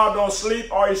why God don't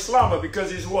sleep or he slumber, because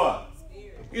he's what?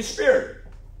 He's spirit.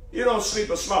 You don't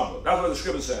sleep or slumber. That's what the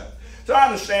scripture says. So I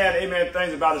understand, amen,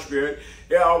 things about the spirit.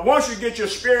 Once you get your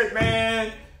spirit,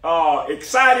 man,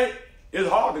 excited, it's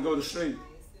hard to go to sleep.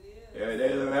 Yeah,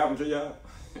 that ever happened to y'all?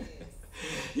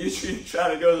 You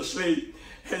try to go to sleep,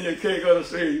 and you can't go to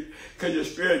sleep because your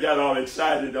spirit got all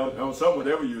excited on some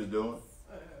whatever you was doing.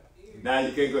 Now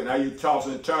you can't go. Now you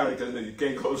tossing and turning because you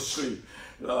can't go to sleep.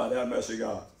 Lord, have mercy,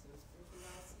 God.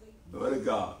 Glory to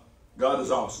God. God is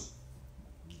awesome.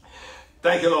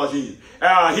 Thank you, Lord Jesus.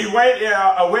 He went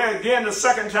away again the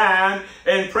second time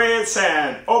and prayed,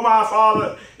 saying, O my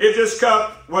Father, if this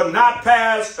cup will not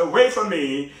pass away from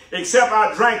me, except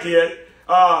I drink it,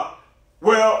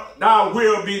 well, now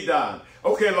will be done.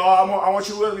 Okay, Lord, I want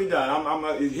your will to be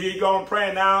done. He going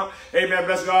praying now. Amen.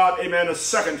 Bless God. Amen. The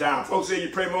second time. Folks say you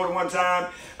pray more than one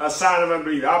time, a sign of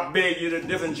unbelief. I beg you to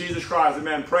different Jesus Christ.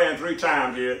 Amen. Praying 3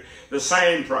 times here. The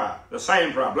same prayer. The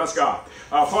same prayer. Bless God.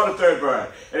 43rd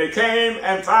verse. And he came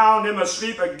and found them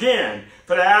asleep again,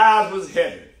 for their eyes was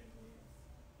heavy.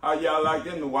 How y'all like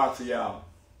them to watch for y'all?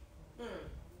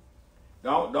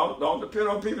 Don't depend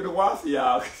on people to watch for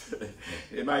y'all.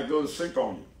 They might go to sleep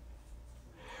on you.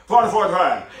 44th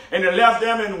verse. And they left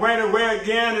them and went away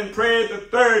again and prayed the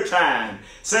 3rd time,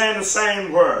 saying the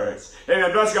same words.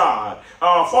 Amen. Bless God.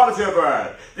 45th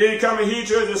verse. Then coming he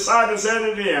to his disciples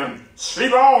and said to them,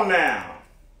 sleep on now,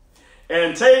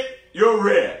 and take your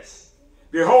rest.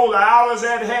 Behold, the hour is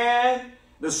at hand.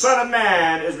 The Son of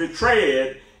Man is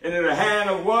betrayed into the hand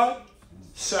of what?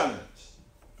 Sinners.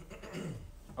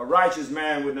 A righteous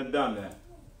man wouldn't have done that.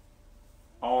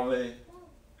 Only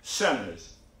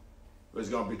sinners was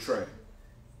going to betray.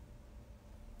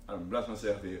 I'm bless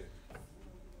myself here.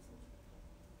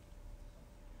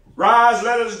 Rise,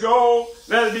 let us go.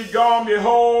 Let us be gone.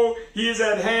 Behold, he is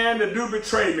at hand that do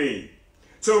betray me.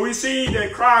 So we see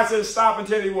that Christ didn't stop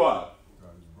until he what?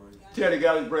 Till he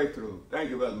got his breakthrough. Thank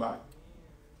you, Brother Mike.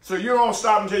 So you don't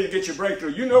stop until you get your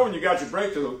breakthrough. You know when you got your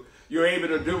breakthrough, you're able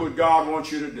to do what God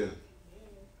wants you to do.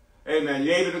 Amen.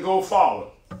 You're able to go forward.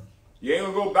 You ain't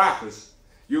going to go backwards.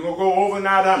 You're going to go over,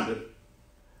 not under.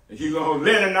 You're going to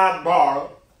lend and not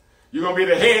borrow. You're going to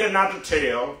be the head and not the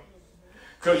tail.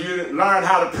 Because you learn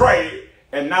how to pray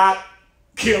and not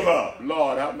give up.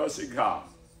 Lord, have mercy, God.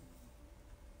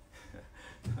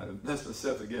 I bless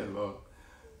myself again, Lord.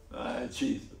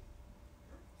 Jesus.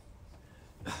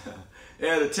 They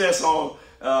had a test on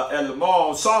at the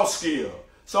mall, soft skill.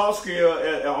 Soft skill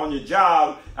on your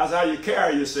job, that's how you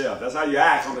carry yourself. That's how you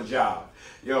act on the job.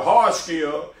 Your hard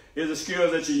skill is a skill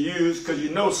that you use because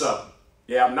you know something.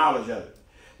 You have knowledge of it.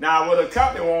 Now, what a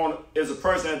company wants is a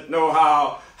person that know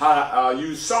how to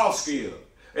use soft skill.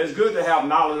 It's good to have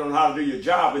knowledge on how to do your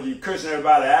job, but you're cursing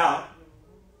everybody out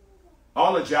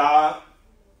on the job.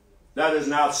 That is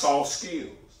not soft skills.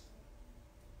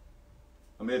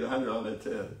 I made 100 on that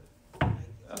test.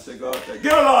 I said, God,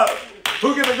 give a Lord.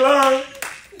 Who get the glory?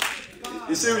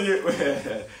 You see, when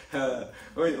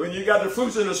you got the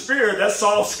fruits of the Spirit, that's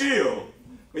soft skill.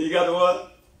 When you got the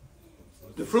what?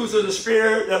 The fruits of the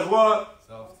Spirit, that's what?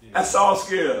 Soft skill. That's soft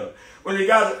skill. When you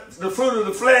got the fruit of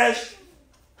the flesh,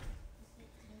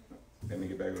 let me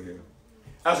get back over here.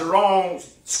 That's the wrong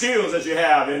skills that you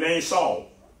have, and it ain't soft.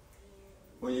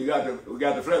 When we got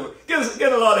the flesh.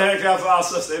 Get a lot of hand clap for our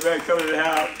sister, amen, coming to the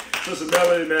house. Sister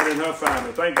Melody, amen, and her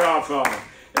family. Thank God for them.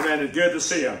 Amen, it's good to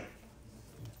see them.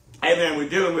 Amen, we're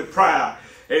dealing with prayer,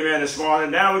 amen, this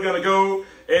morning. Now we're going to go,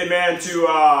 amen,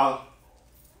 to,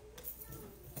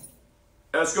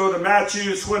 let's go to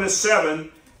Matthew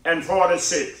 27 and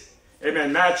 46.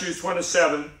 Amen, Matthew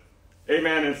 27,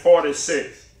 amen, and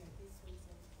 46.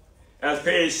 That's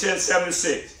page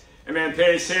 1076. Amen,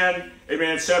 page 10,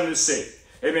 amen, 76.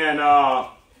 Amen,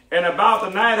 and about the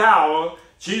ninth hour,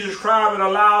 Jesus cried with a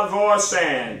loud voice,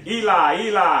 saying, Eli,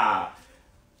 Eli.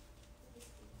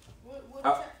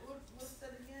 What's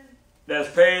that again? That's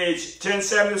page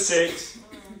 1076,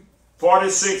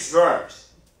 46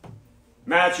 verse.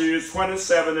 Matthew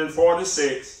 27 and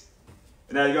 46.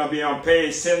 And that's going to be on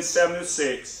page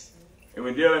 1076. And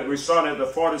we're starting at the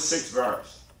 46th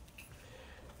verse.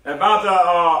 About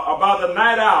the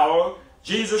ninth hour,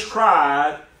 Jesus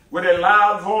cried with a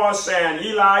loud voice, saying,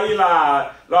 Eli, Eli,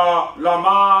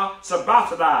 lama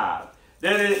sabachthani.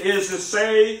 Then it is to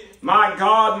say, my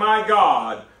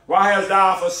God, why hast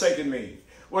thou forsaken me?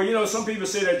 Well, you know, some people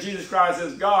say that Jesus Christ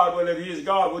is God. Well, if he is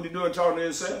God, what are you doing talking to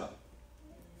himself?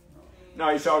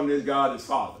 No, he's talking to his God, his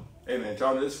Father. Amen.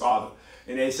 Talking to his Father.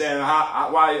 And they saying,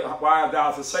 why have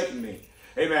thou forsaken me?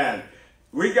 Amen.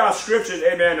 We got scriptures,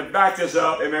 amen, to back this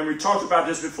up. Amen. We talked about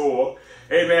this before.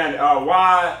 Amen.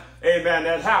 Why, amen,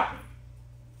 that happened.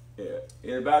 Yeah.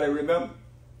 Anybody remember?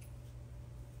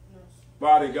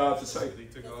 Why did God forsake? He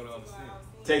took on our sin.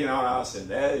 Taking on our sin.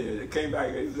 There it is. It came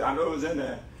back. I know it was in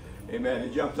there. Amen.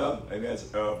 He jumped up. Amen.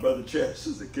 Brother Chet,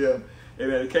 Sister Kim.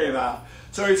 Amen. It came out.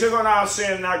 So he took on our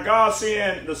sin. Now God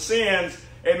seeing the sins,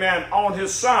 amen, on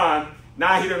his son.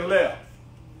 Now he done left.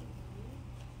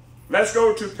 Let's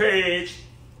go to page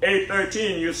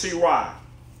 813. You'll see why.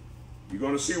 You're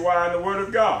going to see why in the Word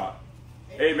of God.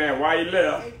 Amen. Why he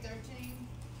left. 813.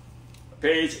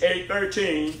 Page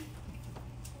 813.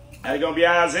 That's going to be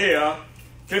Isaiah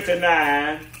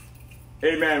 59.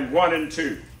 Amen. 1 and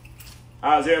 2.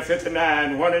 Isaiah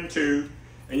 59, 1 and 2.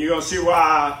 And you're going to see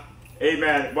why,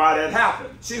 amen, why that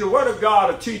happened. See, the Word of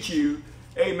God will teach you,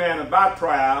 amen, about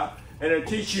prayer. And it'll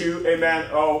teach you, amen,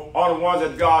 all the ones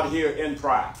that God hear in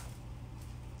prayer.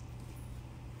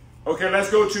 Okay,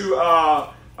 let's go to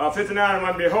 59 and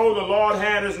 1. Behold, the Lord's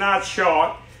hand is not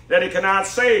short, that it cannot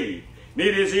save,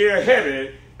 neither his ear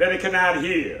heavy, that it cannot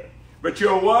hear. But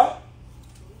you're what?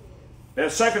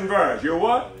 That second verse. You're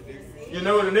what? You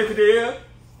know what iniquity is?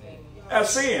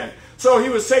 That's sin. So he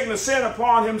was taking the sin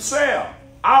upon himself.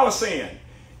 Our sin.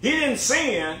 He didn't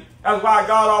sin. That's why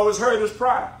God always heard his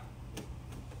prayer.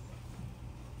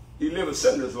 He lived a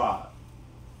sinless life.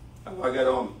 That's why I got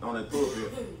on that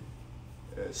pulpit.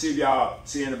 See if y'all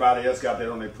see anybody else got that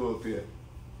on their pulpit.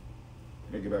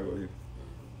 Let me get back over here.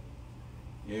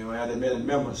 You don't have that many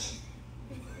members.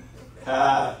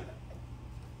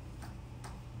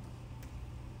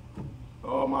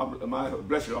 Oh, my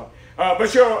bless you, Lord.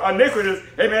 But your iniquities,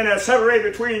 amen, that separate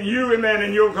between you, amen,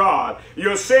 and your God.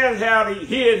 Your sins have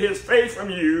hid his face from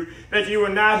you, that you will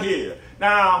not hear.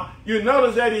 Now, you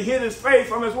notice that he hid his face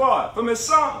from his what? From his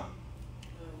son.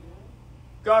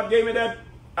 God gave me that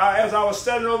as I was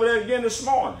studying over there again this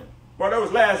morning. Well, that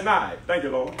was last night. Thank you,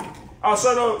 Lord. I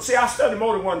studied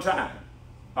more than one time.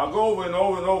 I'll go over and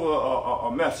over and over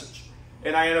a message,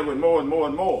 and I end up with more and more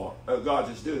and more. God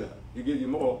just do that. He gives you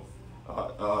more.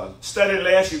 Study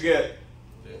less, you get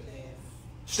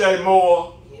study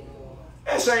more.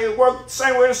 And it works the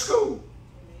same way in school.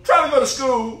 Try to go to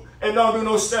school and don't do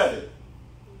no study.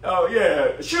 Oh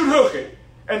yeah, shoot hooking,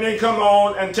 and then come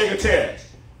on and take a test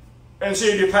and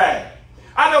see if you pass.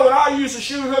 I know when I used to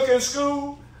shoot hook in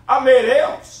school, I made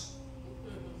F's.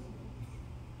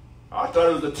 I thought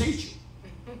it was the teacher.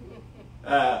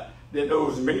 Didn't know it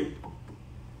was me.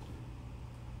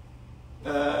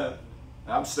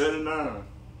 I'm studying now.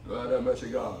 God have mercy,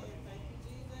 God.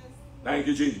 Thank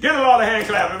you, Jesus. Get a lot of hand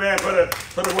clap, amen, for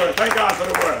the word. Thank God for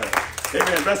the word.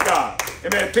 Amen. Bless God.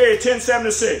 Amen. Page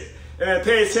 1076. Amen.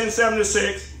 Page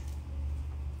 1076.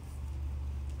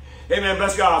 Amen.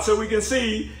 Bless God. So we can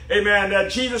see, amen,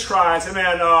 that Jesus Christ,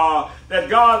 amen, that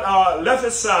God left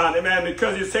his son, amen,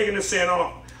 because he's taking the sin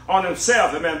on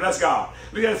himself. Amen. Bless God.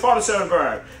 Look at the 47th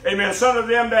verse. Amen. Some of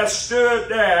them that stood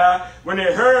there, when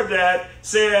they heard that,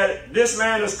 said, this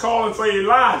man is calling for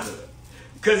Elijah.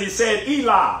 Because he said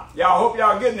Eli. Y'all hope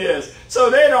y'all getting this. So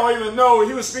they don't even know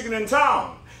he was speaking in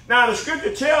tongues. Now the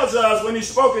scripture tells us when he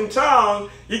spoke in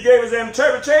tongues, he gave us the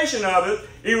interpretation of it.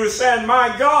 He was saying,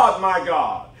 my God, my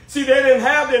God. See, they didn't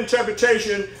have the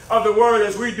interpretation of the word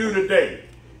as we do today.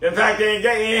 In fact, they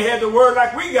ain't had the word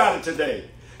like we got it today.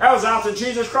 That was after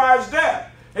Jesus Christ's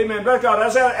death. Amen. Bless God.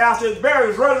 That's after his burial,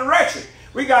 his resurrection.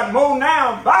 We got more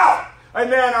now about,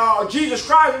 amen, Jesus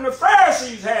Christ and the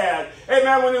Pharisees had,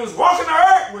 amen, when he was walking the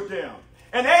earth with them.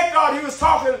 And they thought he was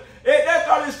talking, they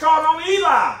thought he was calling on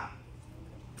Eli.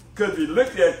 Because if you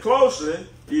looked at it closely,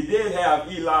 he did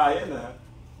have Eli in there.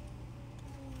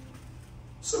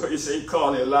 So he said he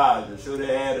called Elijah. So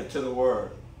they added to the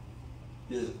word.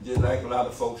 Just like a lot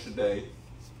of folks today,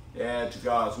 they add to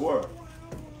God's word.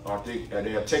 Or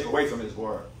they'll take away from his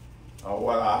word.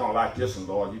 Well, I don't like this one,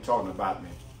 Lord. You're talking about me.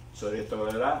 So they throw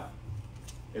it out.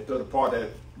 They throw the part that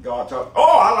God talked.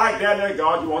 Oh, I like that,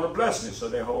 God. You want to bless me. So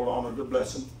they hold on to the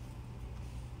blessing.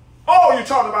 Oh, you're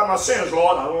talking about my sins,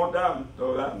 Lord. I don't want that.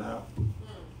 Throw that now.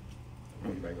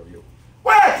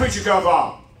 Where that preacher come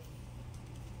from?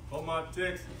 Beaumont,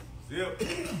 Texas. Zip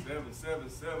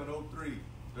 77703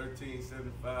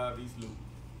 1375 East Loop.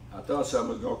 I thought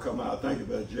something was going to come out. Thank you,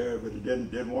 Brother Jerry, but it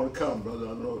didn't want to come, brother. I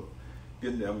don't know.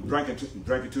 I'm drinking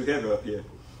too heavy up here.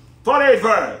 48th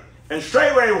verse. And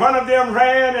straightway one of them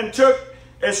ran and took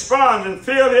a sponge and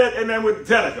filled it, amen, with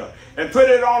vinegar, and put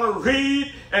it on a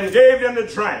reed and gave them to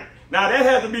drink. Now that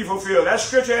had to be fulfilled. That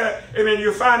scripture, amen,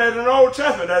 you find that in the Old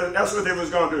Testament. That's what they was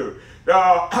going to do.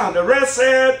 The rest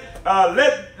said,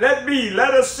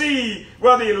 let us see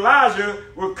whether Elijah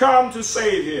will come to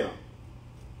save him.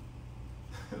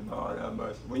 Lord have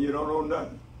mercy. When you don't know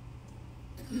nothing,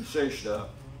 you say stuff,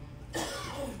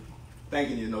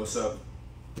 thinking you know something.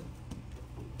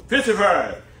 50th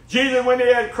verse. Jesus, when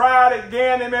they had cried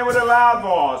again, amen, with a loud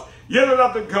voice, yielded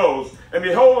up the ghost, and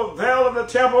behold, the veil of the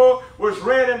temple was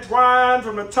rent and twined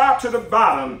from the top to the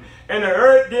bottom, and the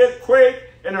earth did quake,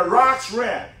 and the rocks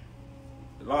rent.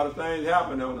 A lot of things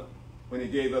happened when he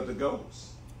gave up the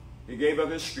ghost. He gave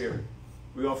up his spirit.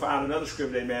 We're going to find another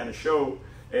scripture, amen, to show,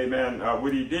 amen,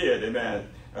 what he did, amen,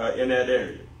 in that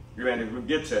area. Amen, we'll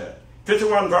get to that.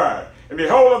 51 verse. And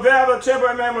behold, the veil of the temple,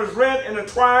 amen, was rent and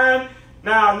twined.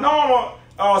 Now, normal,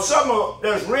 something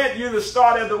that's rent usually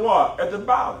start at the what? At the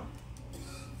bottom.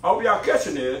 I hope y'all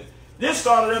catching this. This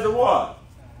started at the what?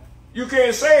 You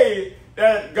can't say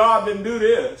that God didn't do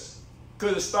this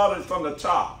because it started from the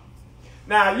top.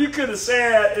 Now, you could have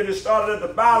said if it started at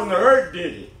the bottom, the earth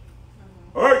did it.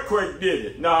 Earthquake did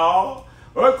it. No.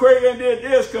 Earthquake did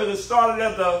this because it started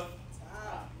at the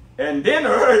top. And then the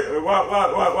earth,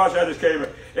 watch how this came in.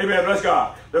 Amen, bless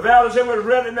God. The veil of the temple was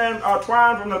rent and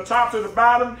twined from the top to the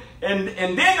bottom, and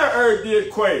then the earth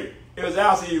did quake. It was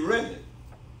after he rent it.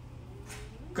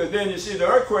 Because then you see the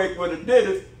earthquake would have did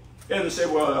it, and they say,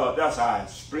 well, that's how it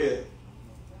split.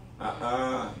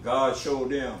 God showed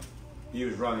them he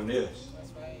was running this.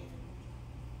 That's right.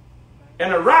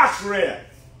 And the rocks rent.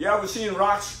 You ever seen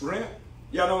rocks rent?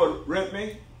 Y'all know what rent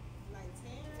means?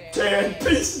 Like 10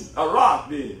 pieces. A rock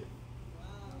did.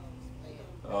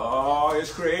 Oh,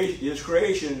 his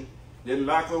creation didn't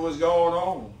like what was going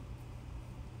on.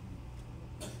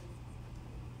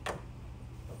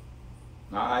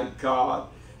 My God.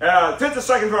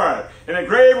 52nd verse. And the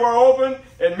grave were opened,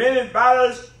 and many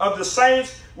bodies of the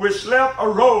saints which slept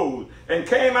arose, and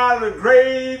came out of the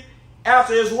grave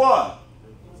after his what?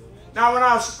 Now, when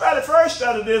I first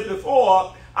studied this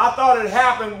before, I thought it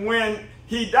happened when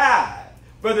he died.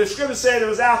 But the scripture said it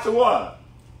was after what?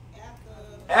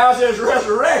 after his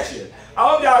resurrection. I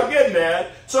hope y'all getting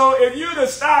that. So if you'd have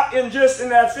stopped in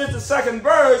that 52nd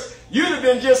verse, you'd have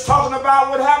been just talking about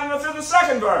what happened in the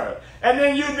 52nd verse. And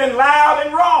then you'd been loud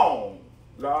and wrong.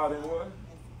 Loud and what?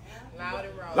 Loud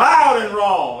and wrong. Loud and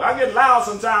wrong. I get loud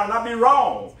sometimes and I be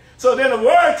wrong. So then the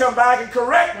word come back and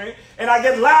correct me, and I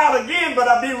get loud again, but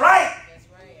I be right. That's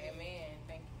right. Amen.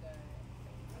 Thank you,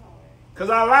 God. Because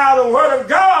I allow the word of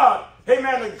God,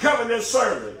 amen, to govern this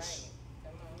service.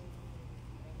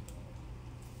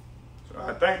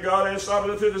 I thank God they stopped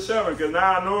at the 57th, because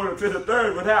now I know the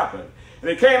 53rd would happen. And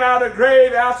he came out of the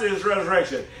grave after his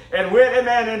resurrection and went,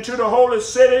 amen, into the holy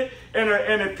city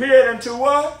and appeared unto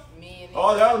what?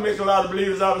 Oh, that would make a lot of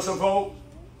believers out of some folks.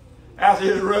 After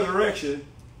his resurrection.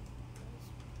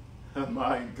 Oh,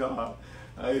 my God.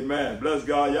 Amen. Bless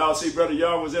God. Y'all see Brother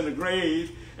Young was in the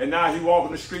grave, and now he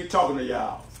walking the street talking to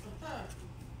y'all.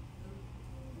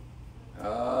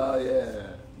 Oh,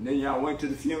 yeah. And then y'all went to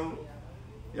the funeral.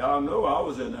 Y'all know I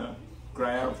was in the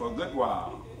ground for a good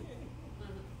while.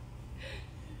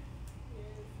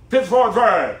 54th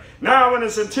verse. Now when the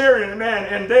centurion, man,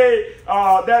 and they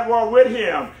that were with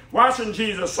him, watching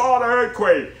Jesus, saw the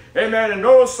earthquake, amen, and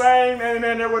those same,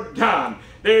 amen, that were done,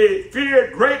 they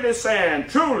feared greatly, saying,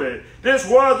 truly, this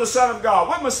was the Son of God.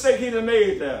 What mistake he done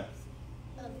made there?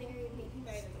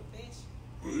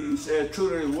 He said,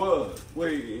 truly it was. Well,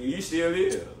 he still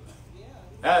is.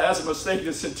 That's a mistake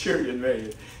the centurion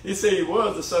made. He said he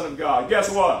was the Son of God.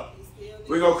 Guess what?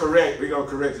 We're going to correct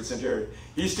the centurion.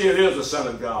 He still is the Son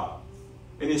of God.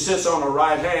 And he sits on the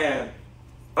right hand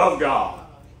of God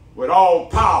with all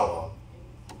power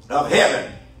of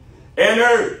heaven and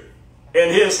earth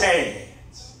in his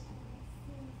hands.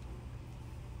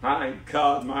 My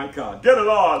God, my God. Give the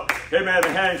Lord, amen, the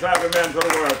hand clap, amen, for the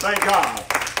word. Thank God.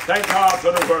 Thank God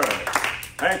for the word.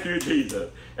 Thank you, Jesus.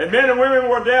 And men and women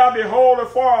were there, behold,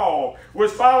 afar off,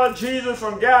 which followed Jesus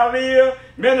from Galilee,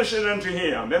 ministering unto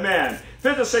him. Amen.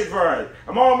 56th verse.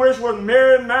 Among which was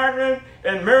Mary Magdalene,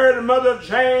 and Mary the mother of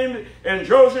James, and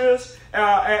Joseph,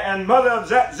 and mother of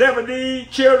Zebedee,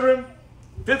 children.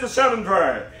 57th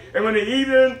verse. And when the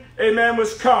evening, amen,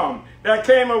 was come, there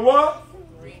came a what?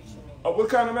 Rich. What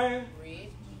kind of man? Rich.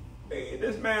 Hey,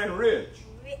 this man rich.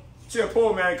 See, a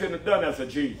poor man couldn't have done that for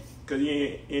Jesus, because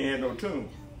he ain't had no tomb.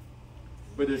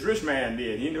 But this rich man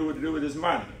did. He knew what to do with his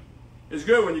money. It's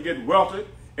good when you get wealthy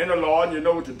in the Lord and you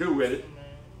know what to do with it.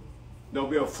 Don't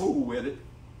be a fool with it.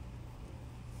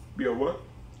 Be a what?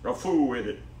 A fool with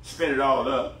it. Spend it all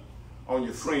up on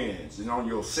your friends and on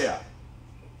yourself.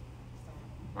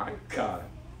 My God.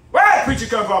 Where that preacher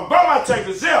come from? Boy, my take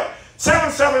the zip.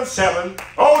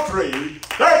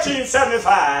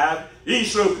 777-03-1375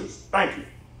 East Lucas. Thank you.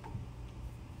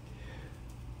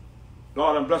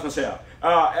 Lord, I'm blessed myself.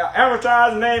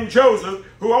 Advertised named Joseph,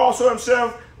 who also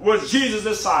himself was Jesus'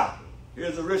 disciple.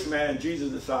 Here's a rich man,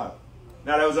 Jesus' disciple.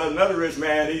 Now there was another rich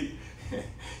man,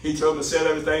 he told him to sell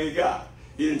everything he got.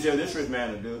 He didn't tell this rich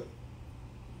man to do it.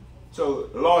 So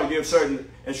the Lord gives certain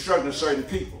instructions to certain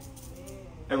people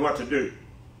and what to do.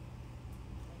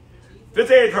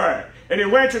 58th verse. And he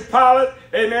went to Pilate,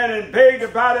 amen, and begged the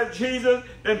body of Jesus.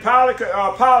 Then Pilate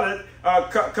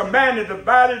commanded the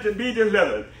body to be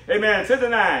delivered. Amen.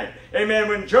 59. Amen.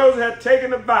 When Joseph had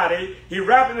taken the body, he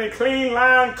wrapped it in a clean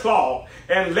linen cloth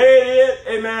and laid it,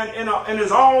 amen, in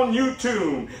his own new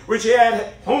tomb, which he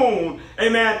had hewn,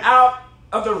 amen, out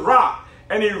of the rock.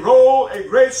 And he rolled a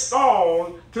great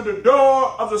stone to the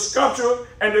door of the sculpture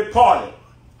and departed.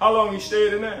 How long he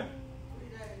stayed in there?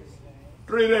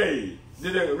 3 days.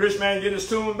 Did the rich man get his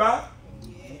tomb back?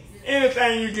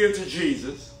 Anything you give to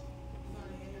Jesus,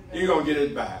 you're going to get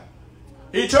it back.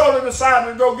 He told the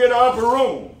disciples to go get an upper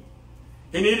room.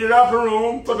 He needed an upper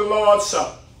room for the Lord's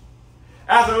Supper.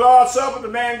 After the Lord's Supper, the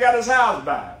man got his house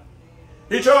back.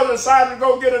 He told the disciples to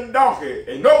go get a donkey,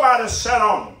 and nobody sat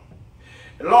on him.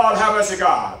 And Lord have mercy,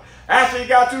 God. After he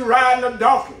got through riding the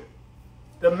donkey,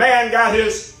 the man got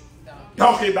his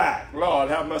donkey back. Lord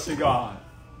have mercy, God.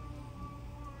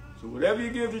 So whatever you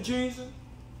give to Jesus,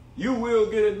 you will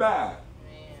get it back.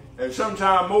 And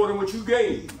sometimes more than what you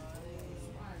gave.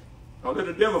 Don't let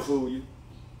the devil fool you.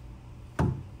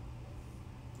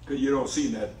 Because you don't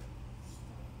see nothing.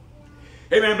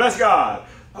 Amen. Bless God.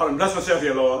 I'll bless myself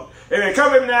here, Lord. Amen.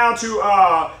 Come with me now to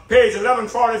page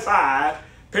 1145.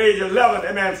 Page 11,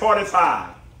 amen,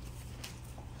 45.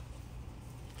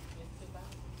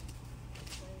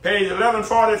 Page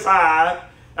 1145.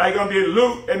 That's going to be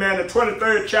Luke, amen, the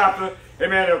 23rd chapter,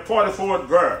 amen, the 44th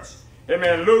verse.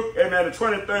 Amen, Luke, amen, the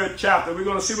 23rd chapter. We're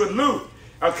going to see what Luke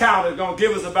account is going to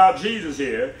give us about Jesus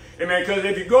here. Amen. Because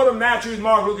if you go to Matthew,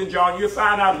 Mark, Luke, and John, you'll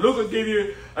find out Luke will give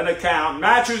you an account.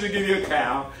 Matthew will give you an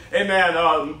account. Amen.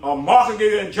 Mark will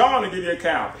give you, and John will give you an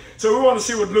account. So we want to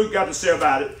see what Luke got to say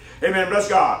about it. Amen. Bless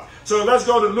God. So let's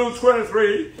go to Luke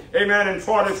 23. Amen. And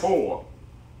 44.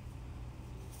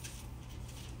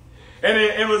 And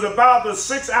it was about the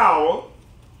 6th hour.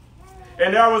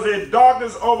 And there was a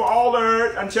darkness over all the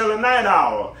earth until the 9th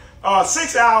hour.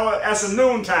 6th hour, that's a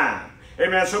noon time.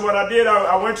 Amen. So what I did,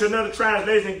 I went to another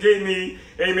translation and gave me,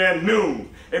 amen, noon.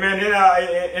 Amen. Then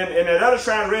in another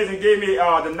translation gave me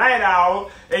the 9th hour.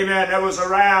 Amen. That was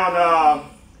around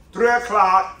 3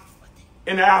 o'clock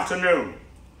in the afternoon.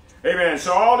 Amen.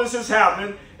 So all this is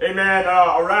happening, amen,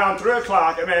 around 3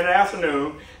 o'clock, amen, in the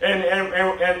afternoon.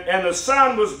 And the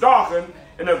sun was darkened,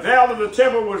 and the veil of the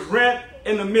temple was rent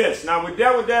in the midst. Now, we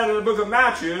dealt with that in the book of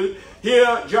Matthew. Here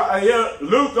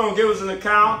Luke going to give us an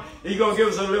account. He's going to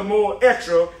give us a little more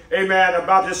extra, amen,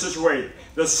 about this situation.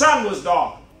 The sun was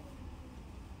dark.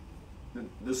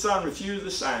 The sun refused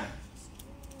the sign.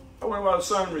 I wonder why the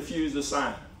sun refused the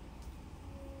sign.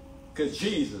 Because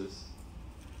Jesus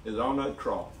is on that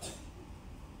cross.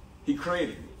 He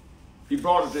created it. He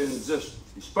brought it into existence.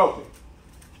 He spoke it.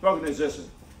 He spoke it into existence.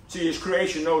 See, his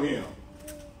creation know him.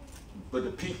 But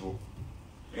the people,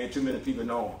 ain't too many people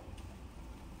know him.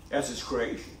 That's his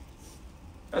creation.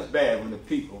 That's bad when the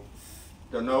people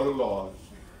don't know the Lord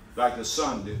like the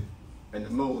sun do, and the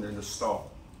moon and the star.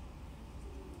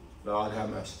 Lord, have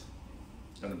mercy.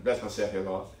 And bless myself here,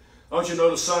 Lord. Don't you know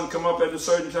the sun come up at a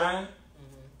certain time?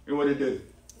 And what it do?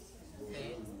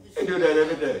 They do that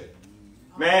every day.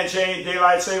 Man changed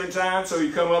daylight saving time, so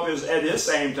he come up at his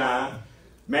same time.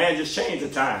 Man just changed the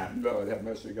time. Lord, have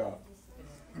mercy, God.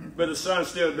 But the sun's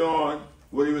still doing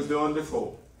what he was doing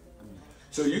before.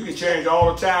 So you can change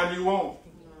all the time you want.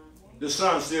 The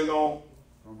sun's still going to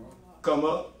come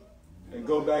up and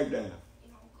go back down.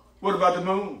 What about the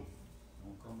moon?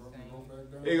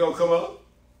 He going to come up.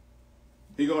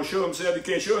 He going to show himself. He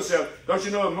can't show himself. Don't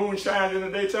you know the moon shines in the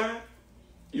daytime?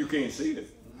 You can't see it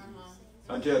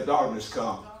until darkness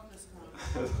comes.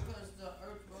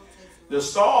 The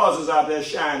stars is out there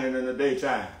shining in the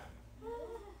daytime.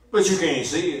 But you can't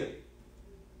see it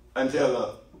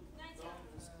until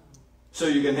so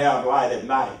you can have light at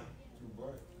night.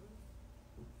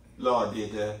 Lord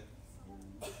did that.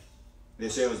 They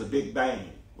say it was a big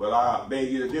bang. Well, I beg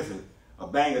you the difference. A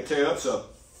bang will tear up something.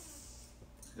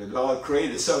 The Lord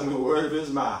created something with the word of his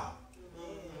mouth.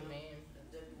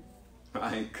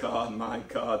 My God, my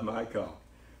God, my God.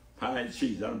 My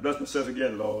Jesus. I'm blessing myself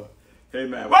again, Lord.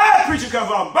 Amen. Where did preacher come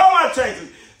from? Beaumont, Texas.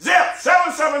 Zip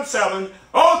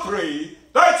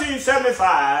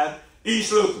 777-03-1375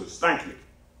 East Lucas. Thank you.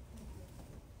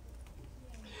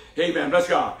 Amen. Bless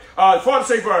God.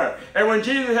 46th verse. And when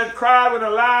Jesus had cried with a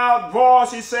loud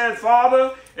voice, he said,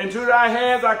 Father, into thy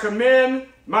hands I commend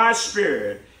my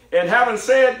spirit. And having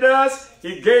said thus,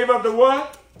 he gave up the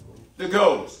what? The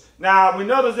ghost. Now, we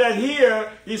notice that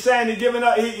here, he's saying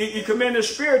he commended his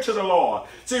spirit to the Lord.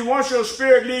 See, once your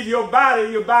spirit leaves your body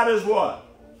is what?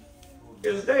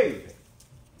 It's dead.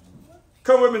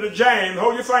 Come with me to James.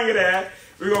 Hold your finger there.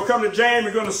 We're going to come to James.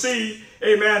 We're going to see,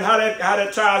 amen, how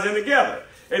that ties in together.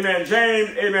 Amen.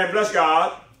 James, amen. Bless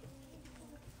God.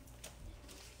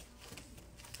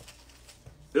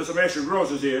 There's some extra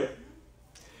grosses here.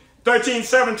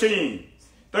 13:17.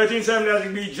 13:17, that's going to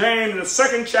be James, the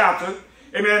 2nd chapter.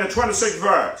 Amen. The 26th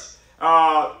verse.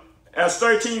 As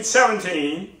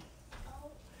 13:17.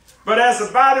 But as the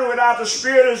body without the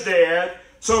spirit is dead,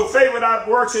 so faith without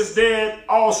works is dead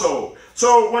also.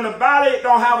 So when the body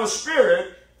don't have a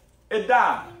spirit, it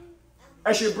dies.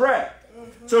 That's your breath.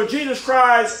 So Jesus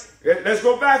Christ, let's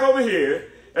go back over here.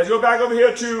 Let's go back over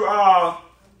here to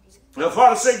the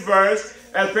 46th verse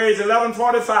at page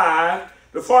 1145.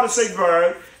 The 46th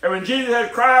verse. And when Jesus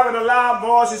had cried with a loud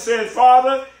voice, he said,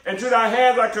 Father, into thy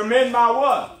hands I commend my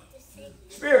what?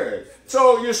 Spirit.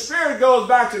 So your spirit goes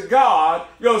back to God.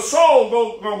 Your soul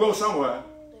going to go somewhere.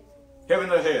 Heaven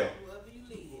or hell. Wherever you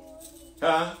lead it.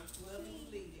 Huh? Wherever you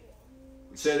lead it.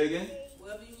 Say it again.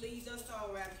 Wherever you lead your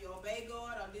soul, whether you obey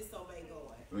God or disobey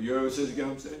God. Well, you ever see what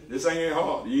I'm saying? This ain't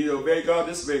hard. You either obey God,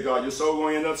 disobey God. Your soul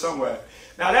going to end up somewhere.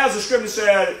 Now, that's the scripture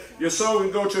said your soul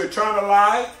can go to eternal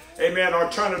life, amen, or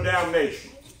eternal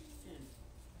damnation.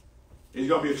 It's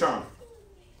going to be eternal.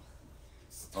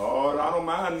 Oh, I don't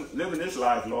mind living this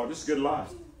life, Lord. This is a good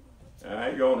life. I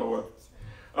ain't going nowhere.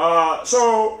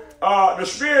 So the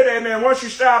spirit, amen, once you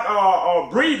stop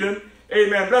breathing,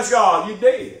 amen, bless God, you're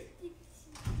dead.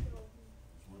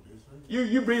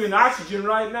 You're breathing oxygen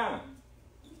right now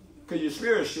because your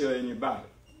spirit's still in your body.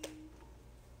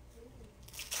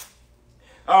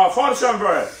 47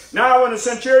 verse. Now when the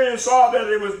centurion saw that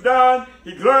it was done,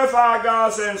 he glorified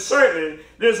God, saying, certainly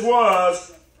this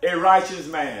was a righteous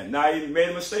man. Now he made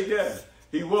a mistake there.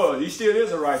 He was. He still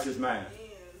is a righteous man.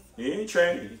 He ain't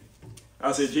changed.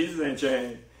 I said, Jesus ain't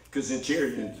changed, because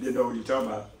centurion didn't know what you're talking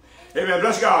about. Amen.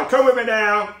 Bless God. Come with me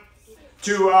down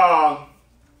to,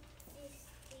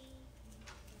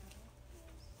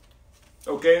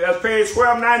 okay, that's page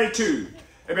 1292.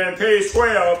 Amen. Page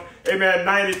 12, amen,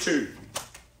 92.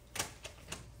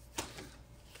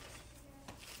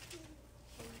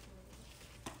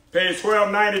 Page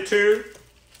 1292.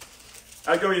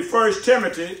 That's going to be 1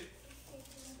 Timothy.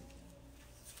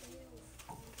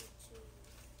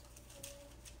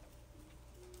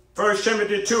 First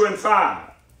Timothy 2 and 5.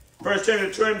 1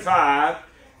 Timothy 2 and 5.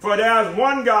 For there is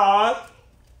one God,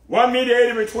 one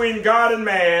mediator between God and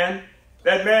man,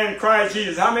 that man Christ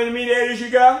Jesus. How many mediators you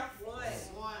got? One.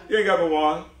 You ain't got but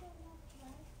one.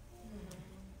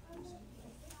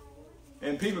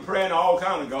 And people praying to all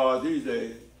kinds of gods these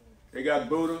days. They got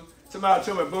Buddha. Somebody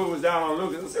told me Buddha was down on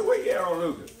Lucas. I said, where you at on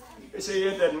Lucas? They said he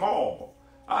at that mall.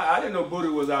 I didn't know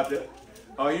Buddha was out there.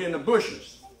 Oh, he in the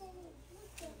bushes.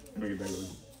 Let me get back with you.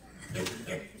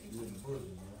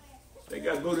 They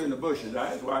got Buddha in the bushes.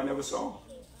 That's why I never saw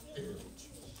him.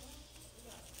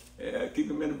 Yeah, keep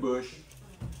him in the bush.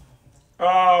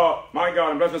 Oh, my God,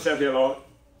 and bless myself here, Lord.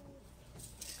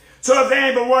 So if there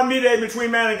ain't but one mediator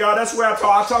between man and God, that's where I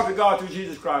talk to God through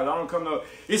Jesus Christ. I don't come to.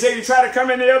 He said, you try to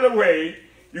come in the other way,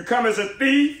 you come as a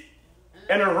thief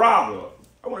and a robber.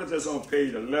 I wonder if that's on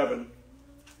page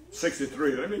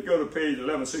 1163. Let me go to page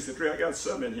 1163. I got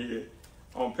something in here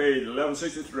on page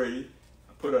 1163.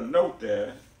 I put a note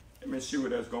there. Let me see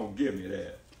what that's going to give me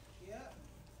there. Yep.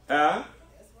 Huh?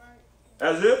 That's right.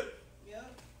 That's it?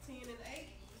 Yep. 10 and 8.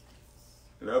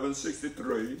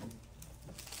 1163.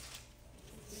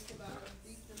 Think about a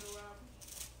thief and a robber.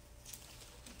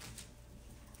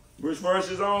 Which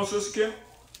verse is on, Sister Kim?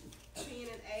 10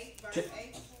 and 8, verse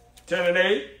 8. 10 and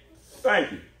 8.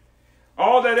 Thank you.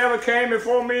 All that ever came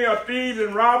before me are thieves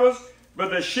and robbers, but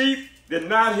the sheep did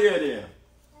not hear them.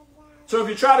 So if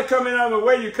you try to come in another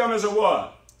way, you come as a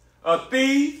what? A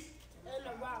thief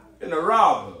and a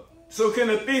robber. So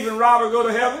can a thief and robber go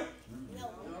to heaven? No.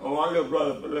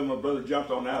 Oh, my brother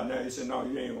jumped on that now. He said, no,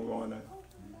 you ain't gonna go in there.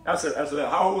 That's it.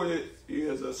 How old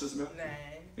is Sister Smith? 9.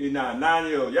 He's 9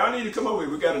 years old. Y'all need to come over here.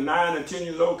 We got a 9 and 10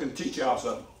 years old can teach y'all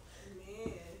something.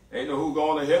 Amen. Ain't no who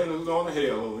going to heaven and who going to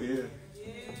hell over here.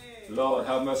 Yeah. Lord,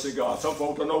 have mercy, God. Some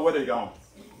folks don't know where they're going.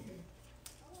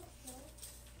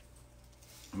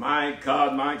 My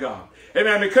God, my God.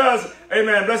 Amen. Because,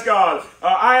 amen, bless God.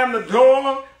 I am the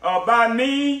door. By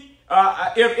me,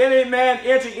 if any man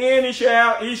enter in, he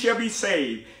shall be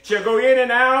saved. Shall go in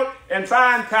and out and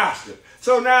find pasture.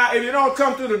 So now, if you don't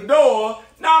come through the door,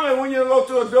 now when you go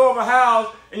through the door of a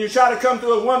house and you try to come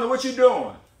through a window, what you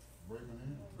doing?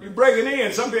 You're breaking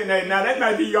in. Some people, now that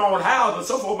might be your own house, but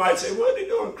some folks might say, what are they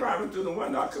doing climbing through the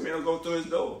window? I come in and go through his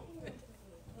door.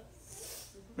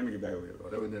 Let me get back over here,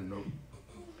 Lord. That was in the note.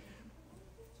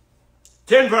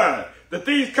 10 verse. The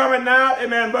thief coming now,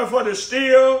 amen, but for to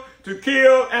steal, to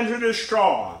kill, and to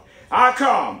destroy. I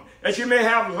come that you may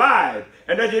have life,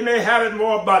 and that you may have it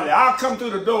more abundantly. I'll come through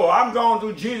the door. I'm going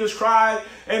through Jesus Christ,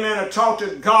 amen, to talk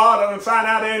to God and find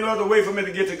out there ain't no other way for me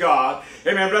to get to God.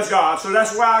 Amen, bless God. So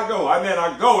that's where I go. Amen,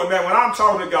 I go, amen, when I'm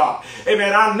talking to God.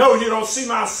 Amen, I know you don't see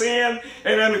my sin,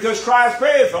 amen, because Christ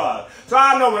paid for it. So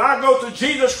I know when I go to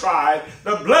Jesus Christ,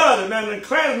 the blood, amen, and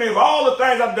cleanse me of all the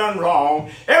things I've done wrong,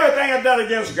 everything I've done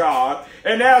against God,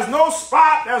 and there's no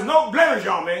spot, there's no blemish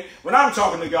on me when I'm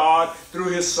talking to God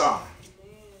through his Son.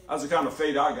 That's the kind of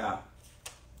faith I got.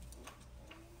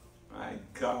 My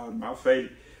God, my faith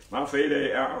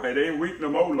it ain't weak no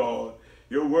more, Lord.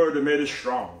 Your word has made it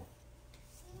strong.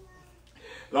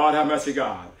 Lord, have mercy,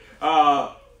 God.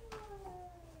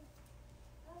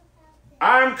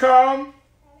 I'm come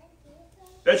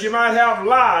that you might have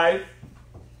life,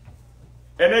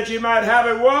 and that you might have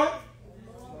it what?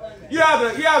 You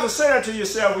have to say that to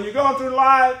yourself. When you're going through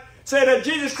life, say that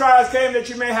Jesus Christ came that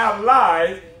you may have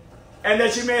life, and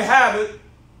that you may have it.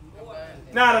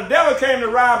 Now, the devil came to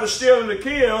rob, to steal, and to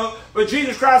kill, but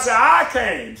Jesus Christ said, I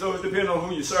came. So it depends on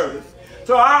who you serve.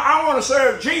 So I want to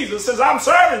serve Jesus. Since I'm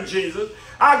serving Jesus,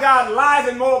 I got life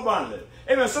and more abundantly.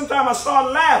 Amen. Sometimes I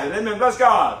start laughing. Amen. Bless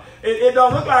God. It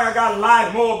don't look like I got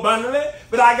life more abundantly,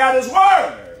 but I got his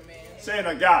word. Amen. Saying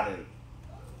I got it.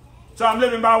 So I'm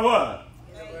living by what?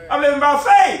 I'm living by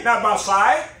faith, not by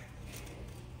sight.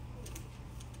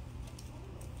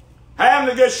 I am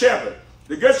the good shepherd.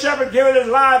 The good shepherd giveth his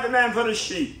life, amen, for the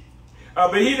sheep.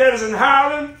 But he that is in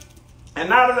howling, and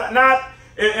not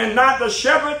the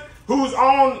shepherd, whose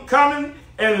own coming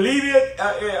and leave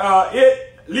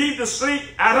leave the sheep,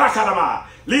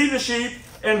 leave the sheep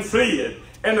and fleeth.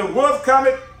 And the wolf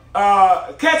cometh,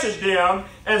 catches them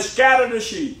and scatter the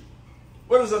sheep.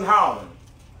 What is an howling?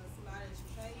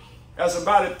 That's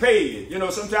somebody paid. You know,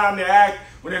 sometimes they act,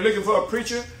 when they're looking for a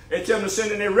preacher, they tell them to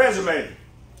send in their resume.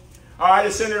 All right,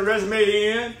 they send their resume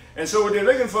in, and so what they're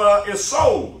looking for is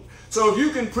souls. So if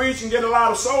you can preach and get a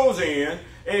lot of souls in,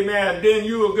 amen, then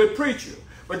you're a good preacher.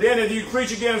 But then if you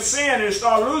preach against sin and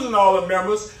start losing all the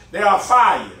members, they are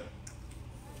fired.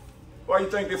 Why do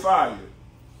you think they fired you?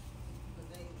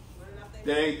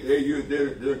 They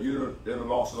done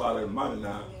lost a lot of their money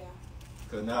now.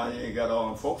 Because now you ain't got all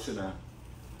them folks in there.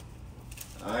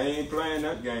 I ain't playing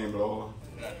that game, Lord.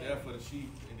 They're not there for the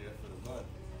sheep, they're there for the money.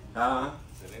 Huh?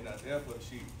 So they're not there for the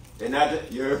sheep. They're not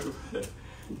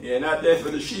they're not there for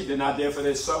the sheep, they're not there for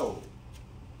their soul.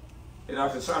 They're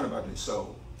not concerned about their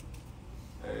soul.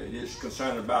 They're just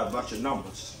concerned about a bunch of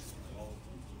numbers.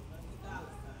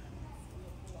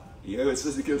 You heard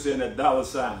Sister Kim saying that dollar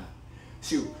sign.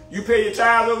 Shoot, you pay your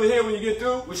tithes over here when you get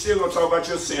through, we're still going to talk about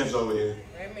your sins over here.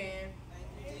 Amen.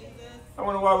 I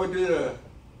wonder why we do that.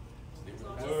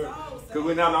 Because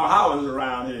we're not no Hollands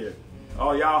around here.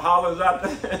 Oh, y'all Hollands out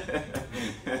there?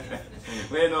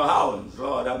 We ain't no Hollands.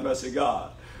 Lord, have mercy,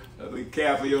 God. We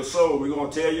care for your soul. We're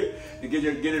going to tell you to get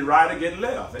it right or get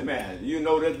left. Amen. You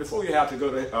know that before you have to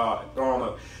go to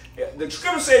throne. The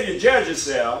scripture says you judge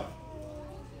yourself,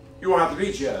 you won't have to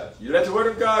be judged. You let the word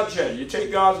of God judge you. You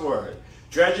take God's word.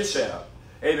 Judge yourself.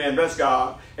 Amen. Bless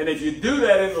God. And if you do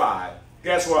that in life,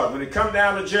 guess what? When it comes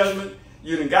down to judgment,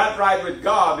 you done got right with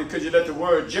God because you let the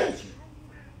word judge you.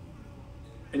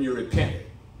 And you repented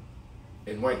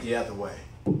and went the other way.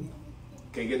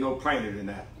 Can't get no plainer than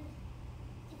that.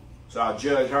 So I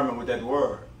judge Herman with that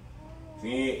word.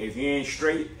 If he ain't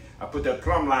straight, I put that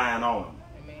plumb line on him.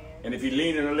 Amen. And if he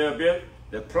leaning a little bit,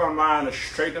 the plumb line is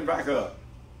straighten back up.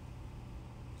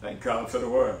 Thank God for the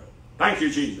word. Thank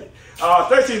you, Jesus.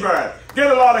 13 verse. Give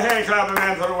the Lord a hand clap,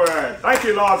 man, for the word. Thank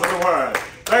you, Lord, for the word.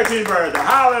 13 verse. The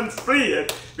howling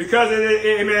fleeth because,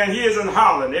 amen, he is in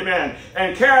howling. Amen.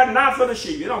 And cared not for the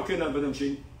sheep. You don't care nothing for them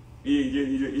sheep.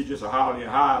 You're just a howling,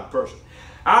 hired person.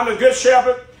 I'm the good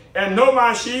shepherd and know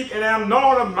my sheep and am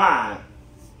known of mine.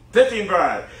 15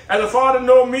 verse. As the Father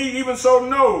know me, even so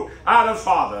know I the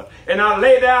Father. And I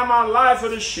lay down my life for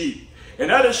the sheep.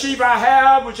 And other sheep I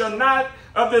have which are not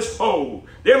of this fold.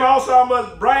 Them also I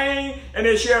must bring, and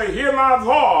they shall hear my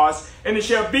voice, and it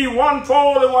shall be one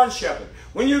fold and one shepherd.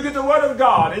 When you get the word of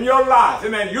God in your life,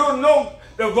 amen, you'll know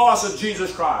the voice of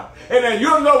Jesus Christ. Amen.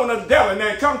 You'll know when the devil,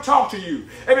 amen, come talk to you.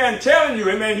 Amen. Telling you,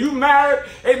 amen, you married,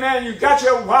 amen, you got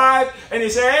your wife, and he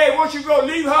say, hey, why don't you go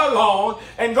leave her alone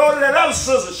and go to that other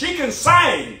sister. She can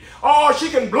sing, or she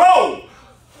can blow.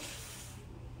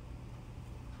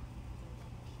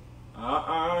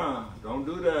 Don't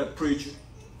do that, preacher.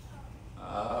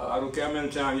 I don't care how many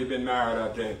times you've been married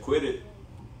out there. Quit it.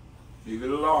 Leave it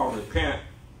alone. Repent.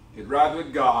 Get right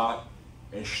with God.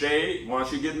 And stay.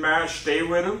 Once you get married, stay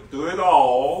with him. Do it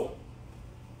all.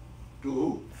 To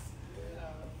who?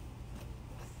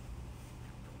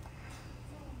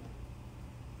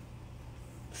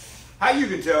 How you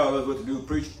can tell us what to do,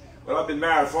 preacher? Well, I've been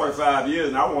married 45 years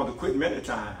and I want to quit many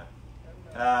times.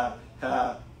 Well,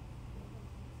 I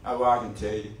can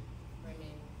tell you.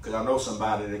 Because I know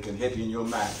somebody that can help you in your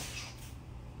marriage.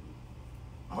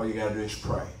 All you got to do is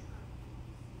pray.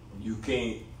 You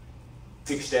can't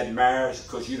fix that marriage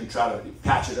because you didn't try to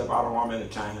patch it up. I don't want many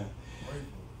times.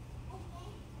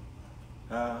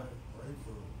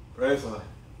 Pray for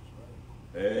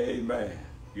it. Amen.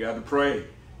 You got to pray. You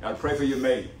got to pray for your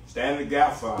mate. Stand in the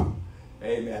gap for him.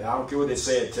 Amen. I don't care what they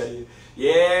say to you.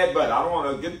 Yeah, but I don't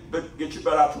want to get your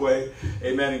butt out the way.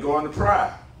 Amen. And go into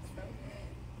prayer.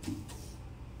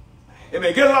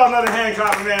 Amen. Give Lord another hand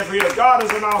clap, amen, for you. God is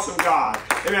an awesome God.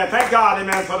 Amen. Thank God,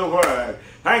 amen, for the word.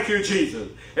 Thank you, Jesus.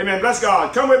 Amen. Bless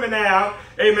God. Come with me now.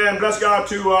 Amen. Bless God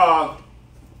to, I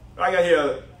got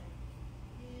here,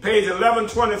 page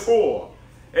 1124.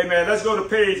 Amen. Let's go to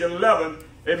page 11,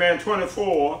 amen,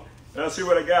 24. Let's see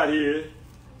what I got here.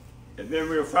 And then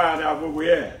we'll find out where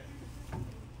we're at.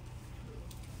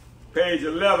 Page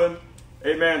 11,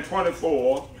 amen,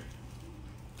 24.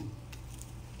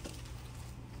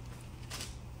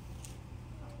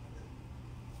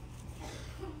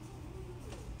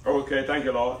 Okay, thank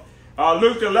you, Lord.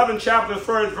 Luke the 11th chapter, the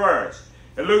first verse.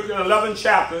 In Luke the 11th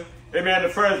chapter, amen, the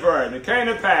first verse. And it came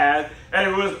to pass, and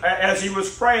it was as he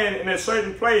was praying in a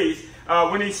certain place,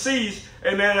 when he ceased,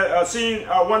 amen, seeing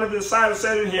one of the disciples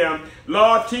said to him,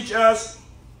 Lord, teach us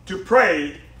to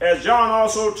pray, as John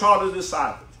also taught his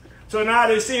disciples. So now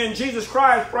they're seeing Jesus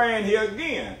Christ praying here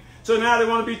again. So now they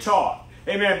want to be taught.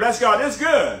 Amen. Bless God. That's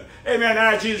good. Amen.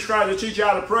 Now Jesus Christ will teach you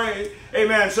how to pray.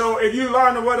 Amen. So if you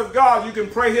learn the word of God, you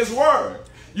can pray his word.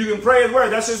 You can pray his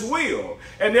word. That's his will.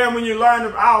 And then when you learn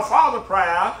the Our Father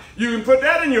prayer, you can put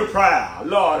that in your prayer.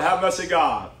 Lord, have mercy,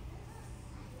 God.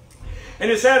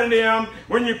 And he said unto them,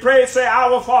 when you pray, say,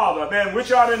 Our Father, man,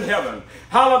 which art in heaven,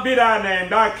 hallowed be thy name,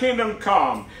 thy kingdom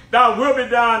come. Thy will be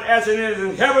done as it is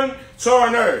in heaven, so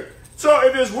on earth. So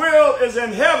if his will is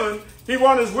in heaven, he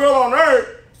wants his will on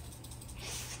earth.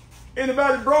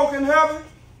 Anybody broke in heaven?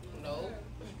 No.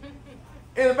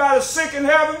 Anybody sick in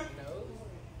heaven? No.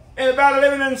 Anybody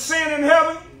living in sin in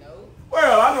heaven? No.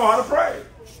 Well, I know how to pray.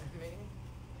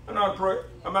 I know how to pray.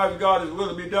 I'm asking God his will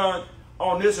to be done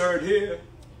on this earth here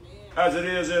as it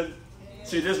is in.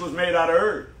 See, this was made out of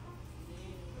earth.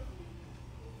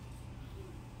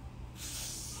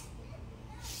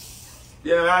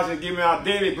 Yeah, I'm asking to give me our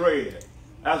daily bread.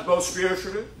 That's both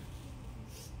spiritually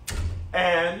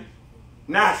and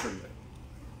naturally.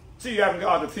 See, you having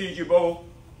God to feed you both.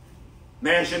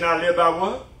 Man should not live by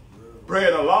what?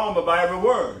 Bread alone, but by every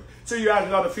word. So you ask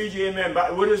God to feed you, amen,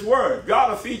 with his word. God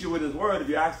will feed you with his word if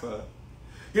you ask for it.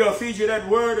 He'll feed you that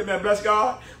word, amen, bless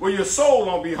God, where your soul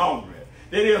won't be hungry.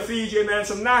 Then he'll feed you, amen,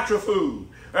 some natural food,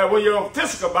 where your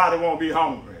physical body won't be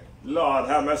hungry. Lord,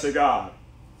 have mercy, God.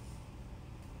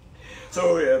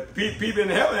 So people in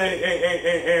heaven,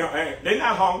 they're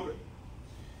not hungry.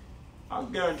 I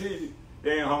guarantee you,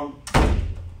 they ain't hungry.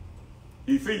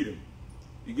 You feed them.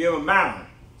 You give them manna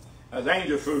as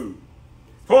angel food.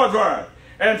 Fourth verse.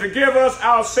 And forgive us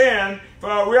our sin,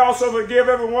 for we also forgive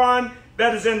everyone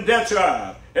that is in debt to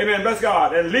us. Amen. Bless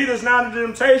God. And lead us not into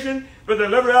temptation, but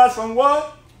deliver us from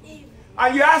what? Evil.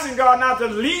 Are you asking God not to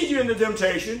lead you into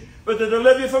temptation, but to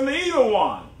deliver you from the evil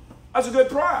one? That's a good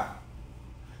prayer.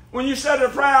 When you say the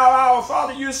prayer of our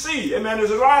Father, you see. Amen. There's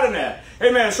a lot in that.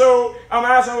 Amen. So I'm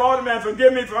asking the Lord, amen,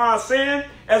 forgive me for our sin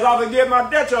as I forgive my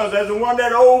debtors, as the one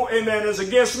that owe, amen, is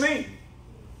against me.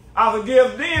 I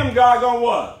forgive them, God going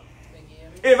what?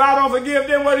 If I don't forgive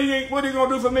them, what are you going to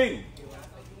do for me?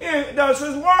 That's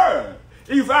his word.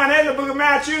 You find that in the book of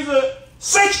Matthew, the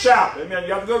 6th chapter. Amen.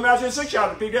 You have to go to Matthew, the 6th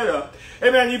chapter to pick that up.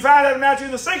 Amen. You find that in Matthew,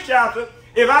 the 6th chapter.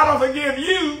 If I don't forgive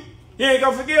you, he ain't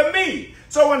going to forgive me.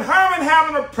 So when Herman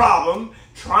having a problem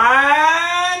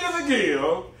trying to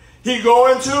forgive, he go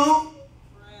into,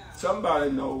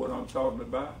 somebody know what I'm talking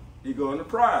about. He go into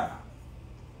prayer.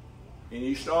 And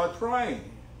he start praying.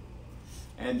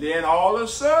 And then all of a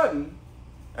sudden,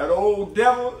 that old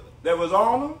devil that was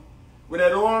on him, with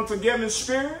that old unforgiving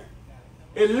spirit,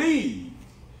 it leaves.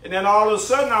 And then all of a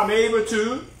sudden, I'm able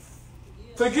to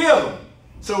forgive him.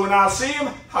 So when I see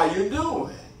him, how you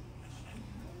doing?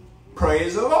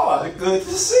 Praise the Lord. Good to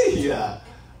see you.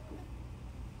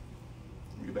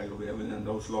 Get back over there with them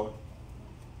notes, Lord.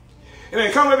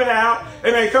 Amen. Come with me now.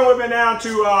 Amen. Come with me now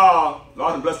to,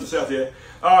 Lord, bless myself here.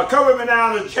 Come with me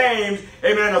now to James,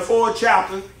 amen, the 4th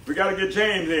chapter. We got to get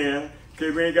James in. Okay,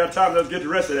 we ain't got time. Let's get the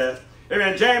rest of that.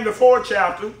 Amen. James, the 4th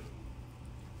chapter,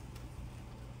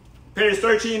 page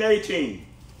 13, 18. You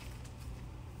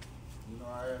know,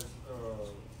 I asked Rashaven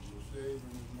this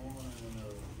morning, and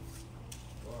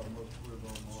God must put it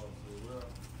on my heart. I said, well,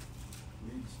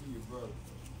 we need to see your brother.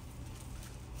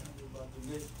 About the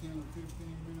next 10 or 15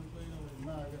 minutes later,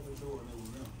 now I got the door, and it was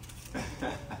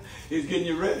him. He's getting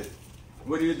you ready.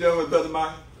 What are you doing with Brother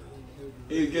Mike?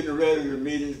 He's getting ready to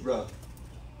meet his brother.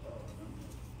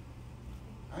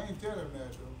 I ain't tell him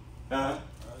that, though. Huh? I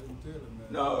didn't tell him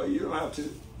that. No, you don't have to. You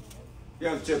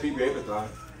don't have to tell people everything.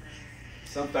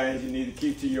 Some things you need to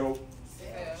keep to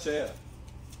yourself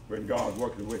when God's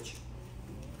working with you.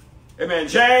 Amen.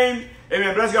 James,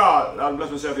 amen. Bless God. I'll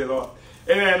bless myself here, Lord.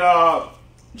 Amen.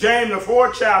 James, the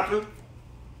 4th chapter.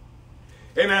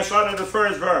 Amen. Starting at the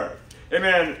 1st verse.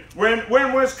 Amen.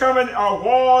 When was coming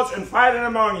wars and fighting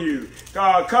among you?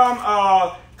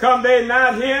 Come they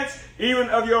not hence, even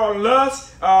of your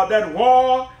lust, that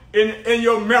war in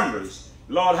your members.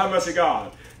 Lord, have mercy,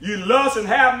 God. You lust and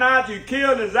have not, you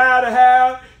kill, desire to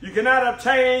have, you cannot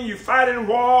obtain, you fight in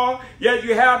war, yet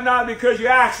you have not because you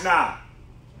ask not.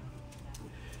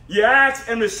 You ask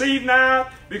and receive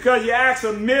not because you ask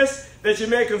amiss, that you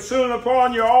may consume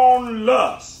upon your own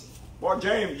lust. Well,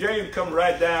 James come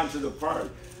right down to the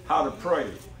part how to pray.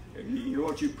 You know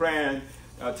what you praying?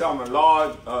 Tell me,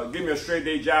 Lord, give me a straight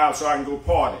day job so I can go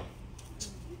party. So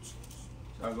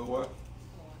I can go what?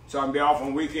 So I can be off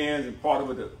on weekends and party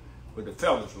with the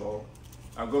fellas, Lord.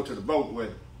 I go to the boat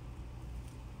with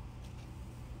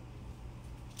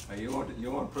them. You want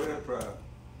to pray that prayer?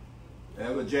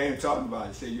 That's what James talking about.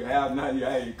 He said you have not,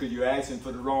 because you're asking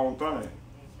for the wrong thing.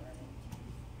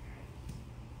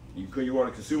 Because you want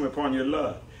to consume upon your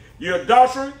lust. You're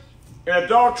adultery and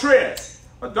adulteress.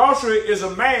 Adultery is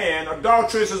a man.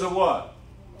 Adulteress is a what?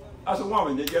 That's a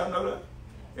woman. Did y'all know that?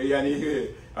 Yeah, I need to hear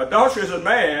it. Adultery is a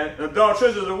man.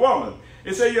 Adulteress is a woman.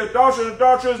 It says you're adulterous and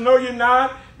adulteress. Know you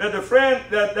not that the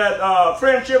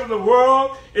friendship of the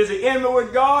world is the enemy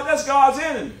with God? That's God's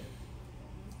enemy.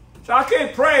 So I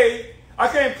can't pray. I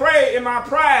can't pray in my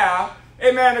prayer,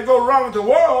 amen, to go wrong with the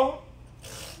world.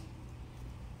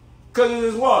 Because it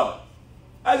is what?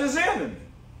 That's his enemy.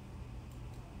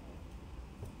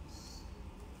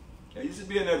 I used to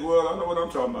be in that world. I know what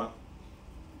I'm talking about.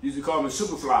 Used to call me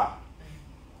Superfly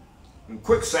and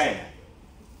Quicksand.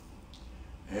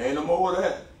 Ain't no more of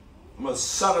that. I'm a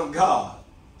son of God,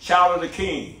 child of the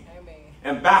King, Amen.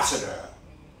 ambassador,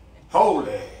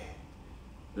 holy,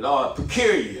 Lord,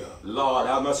 peculiar, Lord,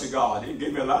 how much of God. He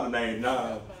gave me a lot of names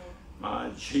now. My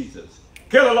Jesus.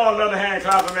 Give the Lord another hand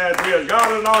clap for man tears.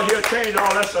 God is not here to change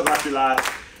all that stuff out your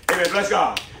life. Amen. Bless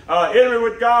God. Enemy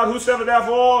with God, whosoever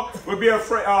therefore would be a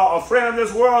friend of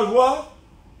this world is what?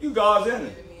 You God's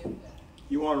enemy.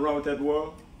 You want to run with that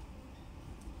world?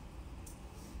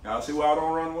 Y'all see why I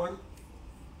don't run with it?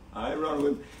 I ain't running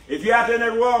with it. If you're out there in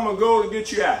that world, I'm going to go to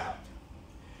get you out.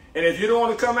 And if you don't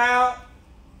want to come out,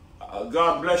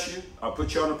 God bless you. I'll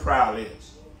put you on the prowl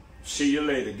list. See you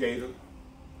later, Gator.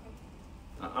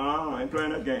 I ain't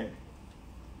playing that game.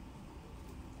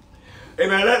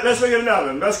 Amen. Let's look at another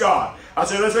one. Let's go. I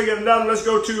said, let's look at another one. Let's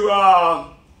go to,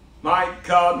 my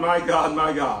God, my God,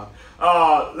 my God.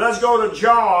 Let's go to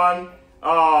John.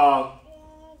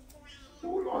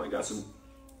 We only got some.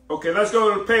 Okay, let's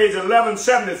go to page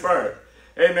 1171.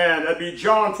 Amen. That'd be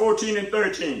John 14 and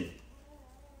 13.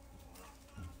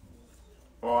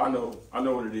 Oh, I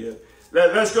know what it is.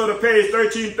 Let's go to page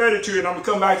 1332, and I'm going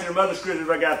to come back to the other scriptures if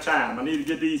I got time. I need to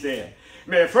get these in.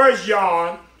 Amen. 1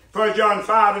 John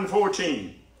 5 and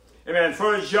 14. Amen.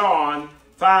 1 John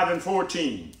 5 and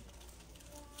 14.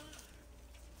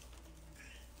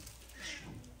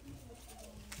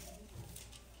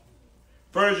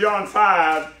 First John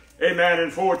 5, amen,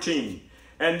 and 14.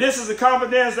 And this is the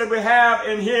confidence that we have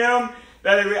in him,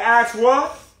 that if we ask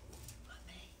what?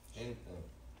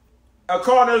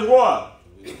 According to what?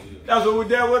 That's what we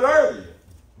dealt with earlier.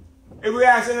 If we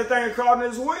ask anything according to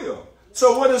his will.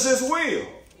 So what is his will?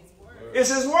 It's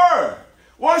his word.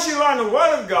 Once you learn the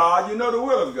word of God, you know the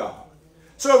will of God.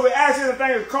 So if we ask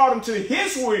anything according to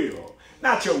his will,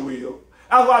 not your will.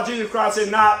 That's why Jesus Christ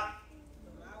said, not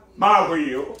my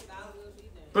will,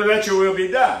 but let your will be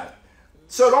done.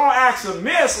 So don't ask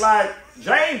amiss like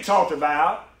James talked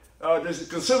about, just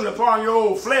consuming upon your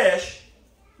old flesh.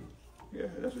 Yeah,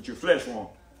 that's what your flesh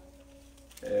wants.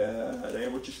 Yeah, that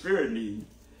ain't what your spirit needs.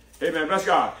 Amen. Bless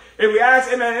God. If we ask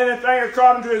him anything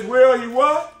according to his will, he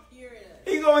what?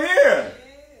 He gonna hear.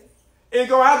 It's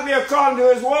gonna have to be according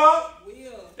to his what? Will.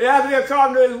 It has to be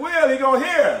according to his will. He gonna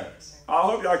hear. I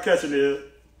hope y'all catching this.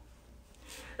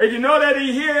 If you know that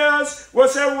he hears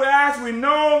whatsoever we ask, we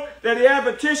know that he has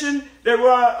petition that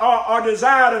are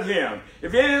desired of him.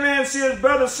 If any man see his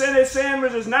brother sin a sin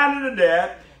which is not unto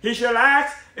death, he shall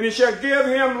ask, and he shall give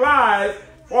him life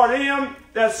for him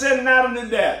that sin not unto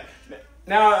death.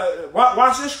 Now,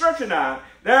 watch this scripture now.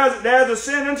 There's a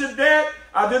sin unto death.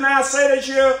 I do not say that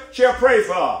you shall pray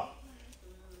for.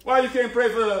 Why you can't pray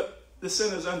for the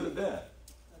sinners unto death?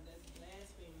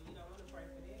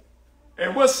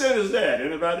 And what sin is that?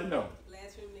 Anybody know?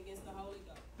 Blasphemy against the Holy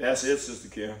Ghost. That's it, Sister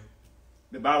Kim.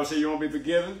 The Bible says you won't be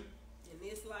forgiven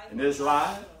in this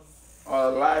life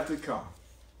or the life to come.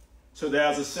 So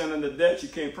there's a sin unto death you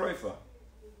can't pray for.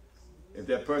 If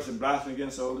that person blasphemes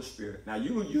against the Holy Spirit. Now,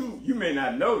 you may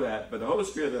not know that, but the Holy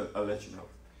Spirit will let you know.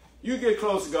 You get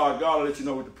close to God, God will let you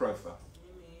know what to pray for.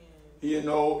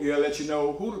 He'll let you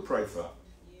know who to pray for.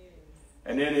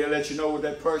 And then he'll let you know what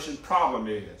that person's problem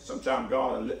is. Sometimes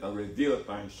God will reveal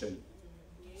things to you.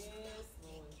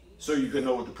 So you can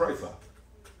know what to pray for.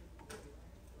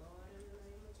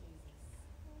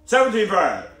 17th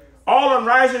verse. All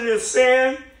unrighteousness is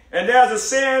sin, and there's a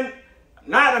sin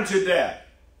not unto death.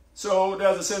 So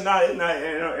there's a sin not, in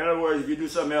other words, if you do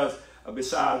something else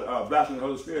besides blaspheming the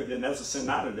Holy Spirit, then that's a sin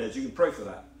not unto death. You can pray for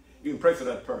that. You can pray for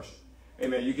that person.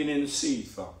 Amen. You can intercede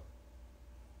for them.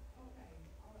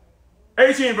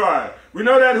 18th verse. We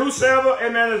know that whosoever,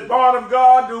 amen, is born of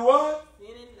God, do what?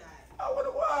 I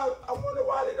wonder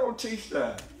why they don't teach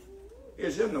that.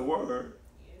 It's in the word.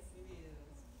 Yes,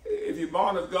 it is. If you're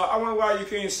born of God, I wonder why you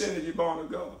can't sin if you're born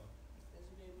of God. Because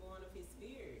you've been born of his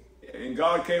spirit. And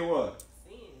God can't what?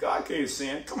 Sin. God can't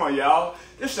sin. Come on, y'all.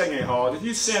 This thing ain't hard. If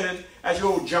you sinning, as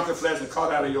your old junkie flesh and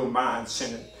caught out of your mind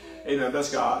sinning, amen,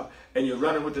 bless God, and you're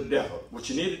running with the devil. What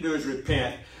you need to do is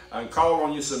repent and call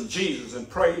on you some Jesus and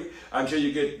pray until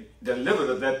you get delivered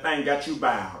of that thing got you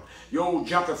bound. Your old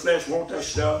junker flesh want that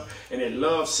stuff, and it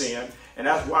loves sin, and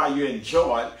that's why you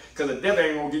enjoy it, because the devil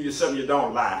ain't going to give you something you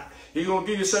don't like. He's going to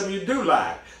give you something you do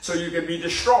like, so you can be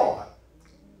destroyed.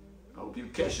 I hope you're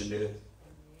catching this.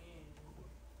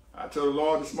 I told the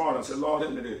Lord this morning, I said, Lord,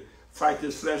 help me to fight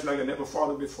this flesh like I never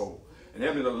fought it before, and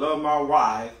help me to love my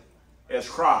wife as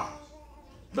Christ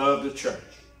loved the church.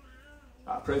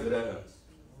 I pray for that.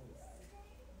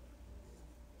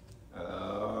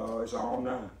 It's on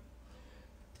now.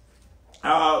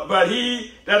 But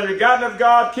he that is begotten of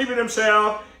God keepeth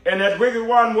himself, and that wicked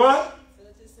one what?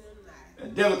 The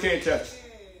devil can't touch it.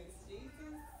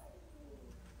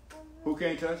 Who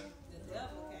can't touch it? The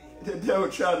devil can't. The devil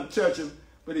tried to touch him,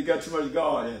 but he got too much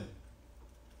God in him.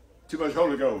 Too much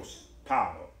Holy Ghost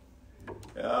power.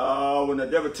 When the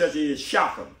devil touches you, it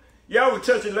shock him. You ever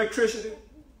touch electricity?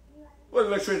 What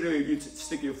does electricity do if you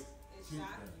stick your...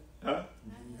 Huh?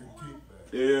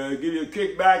 Yeah, give you a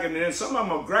kickback, and then some of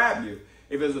them will grab you.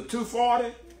 If it's a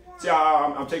 240, see,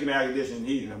 I'm taking the air conditioning and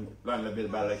heating. I'm learning a little bit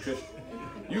about electricity.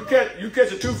 You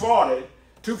catch a 240,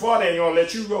 240 ain't gonna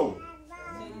let you go.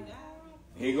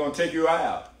 He ain't gonna take you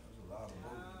out.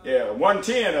 Yeah,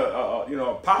 110,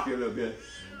 pop you a little bit.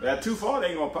 But that 240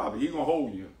 ain't gonna pop you. He gonna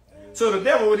hold you. So the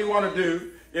devil, what he want to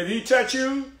do, if he touch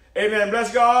you, amen,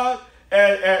 bless God,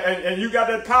 and you got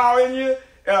that power in you,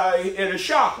 it'll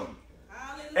shock him.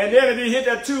 And then if he hit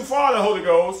that 240 Holy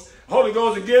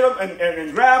Ghost will get him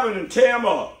and grab him and tear him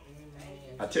up.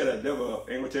 I tell that devil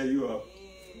ain't gonna tear you up.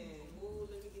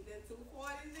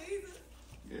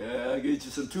 Yeah, get you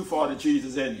some 240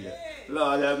 Jesus in you.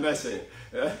 Lord have mercy.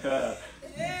 I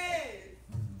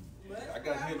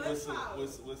got hit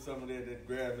with some of that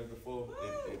grabbed me before.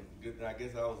 I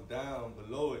guess I was down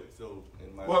below it. So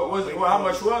how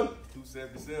much was it?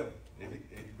 277. And he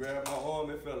grabbed my arm.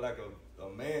 It felt like a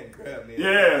man grabbed me.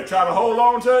 Yeah, trying to hold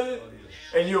on to you. Oh,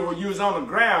 yeah. And you was on the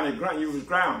ground. And you was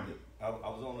grounded. I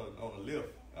was on a lift.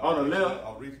 I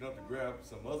was reaching up to grab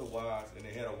some other wires, and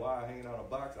they had a wire hanging out of a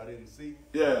box I didn't see.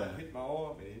 Yeah. I hit my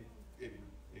arm, and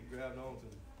it grabbed on to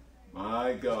me.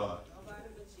 My God.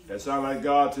 That sounds like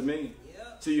God to me.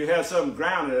 So you had something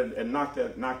grounded and knock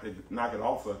it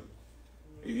off of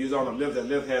you. If you was on a lift, that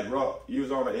lift had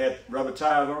rubber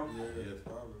tires on.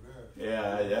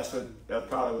 Yeah, that's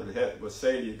probably what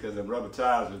saved you, because the rubber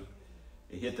tires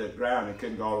it hit the ground and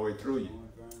couldn't go all the way through you.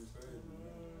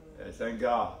 Thank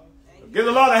God. Give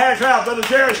the Lord a hand clap. Brother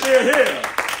Jerry's still here.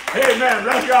 Amen.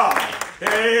 Bless God.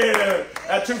 Hey,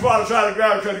 that 240 tried to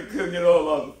grab him, couldn't get all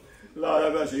of him. Lord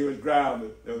have mercy, he was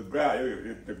grounded.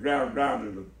 The ground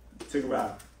grounded him. Took him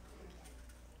out.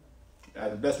 I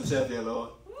had to bless myself there, Lord.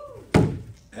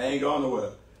 I ain't going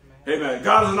nowhere. Amen.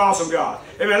 God is an awesome God.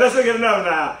 Amen. Let's look at another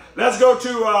now. Let's go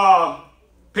to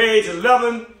page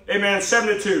 11, amen,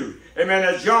 72. Amen.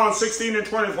 That's John 16 and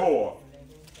 24.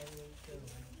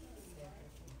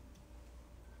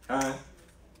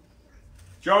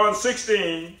 John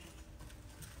 16.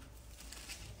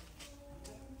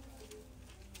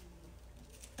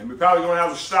 And we're probably going to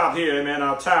have to stop here, amen.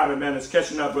 Our time, amen, is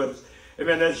catching up with us.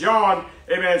 Amen. That's John,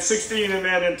 amen, 16,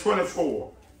 amen, and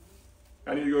 24.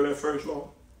 I need to go there first, Lord.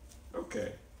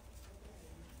 Okay.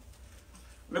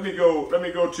 Let me go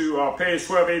to page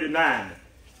 1289.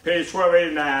 Page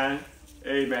 1289.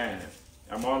 Amen.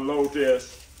 I'm going to unload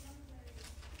this.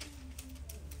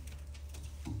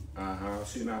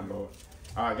 See now, Lord.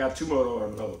 I got two more to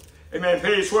unload. Amen.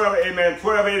 Page 12, amen,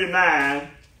 1289.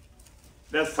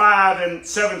 That's 5 and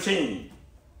 17.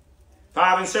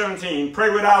 5 and 17. Pray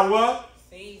without what?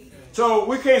 Faith. So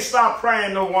we can't stop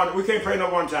praying we can't pray no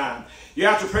one time. You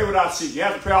have to pray without ceasing. You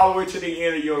have to pray all the way to the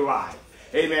end of your life.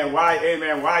 Amen.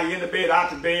 Why you in the bed, out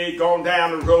the bed, going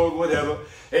down the road, whatever.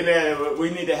 Amen.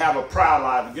 We need to have a prayer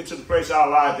life. To get to the place of our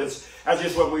life, that's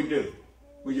just what we do.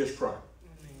 We just pray.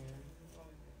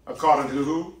 According to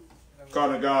who?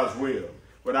 According to God's will.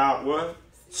 Without what?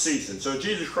 Ceasing. So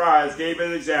Jesus Christ gave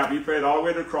an example. He prayed all the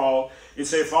way to the cross. He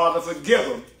said, Father, forgive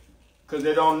them, because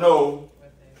they don't know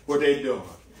what they're doing.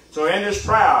 So in this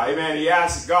prayer, amen, he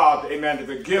asked God, amen, to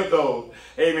forgive those,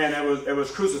 amen, that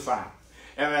was crucified.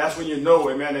 And that's when you know,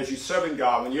 amen, that you're serving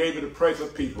God, when you're able to pray for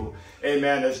people,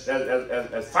 amen,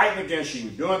 that's fighting against you,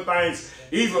 doing things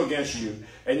evil against you,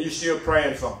 and you're still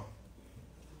praying for them.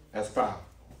 That's power.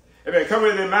 Amen. Come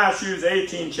with me in Matthew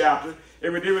 18 chapter.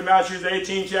 If we deal with Matthew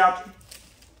 18 chapter,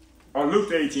 or Luke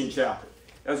the 18th chapter.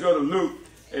 Let's go to Luke,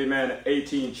 amen,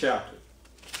 18 chapter.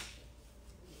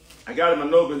 I got it in my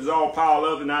notes, but it's all piled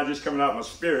up and now just coming out of my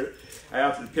spirit. I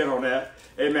have to depend on that.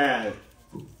 Amen.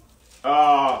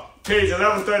 page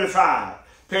 1135.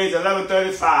 Page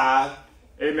 1135.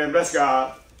 Amen. Bless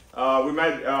God. We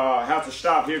might have to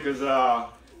stop here because,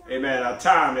 amen, our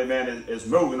time, amen, is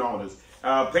moving on us.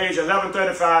 Page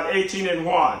 1135, 18 and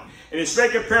 1. And he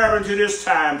spake a parable to this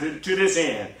time, to this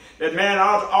end, that man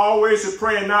ought always to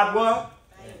pray and not what?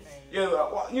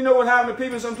 You know what happened to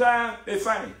people sometimes? They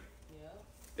faint.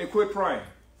 They quit praying.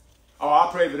 Oh, I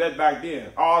prayed for that back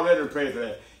then. Oh, I already prayed for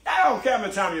that. I don't care how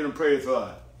many times you done prayed for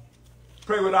it.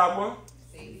 Pray without what?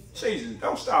 Season.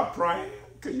 Don't stop praying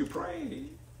because you praying.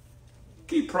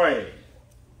 Keep praying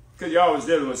because you're always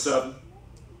dealing with something.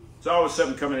 There's always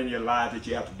something coming in your life that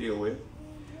you have to deal with.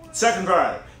 Second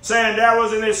verse, saying there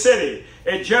was in his city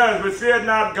a judge which feared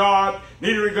not God,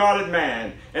 neither regarded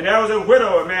man. And there was a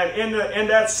widow, man, in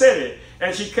that city.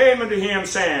 And she came unto him,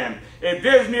 saying,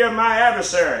 avenge me of my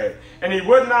adversary. And he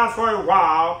would not for a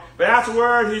while, but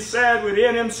afterward he said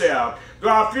within himself, though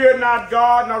I fear not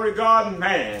God, nor regard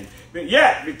man, but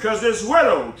yet, because this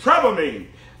widow troubled me,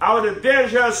 I would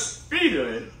avenge her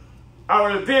speedily. I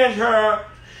would avenge her,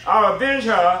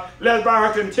 lest by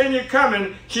her continued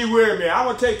coming, she weary me. I'm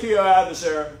going to take care of her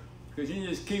adversary, because you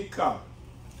just keep coming.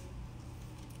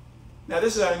 Now,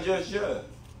 this is an unjust judge.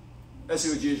 Let's see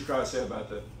what Jesus Christ said about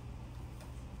that.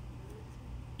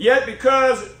 Yet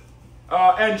because,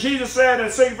 and Jesus said in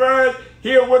 6th verse,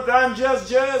 hear what the unjust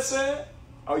judge said.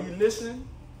 Are you listening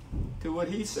to what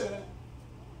he said?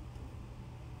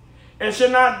 And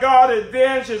should not God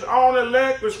avenge his own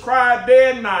elect, which cry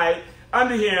day and night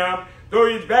unto him, though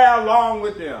he bear along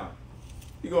with them?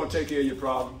 He's going to take care of your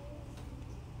problem.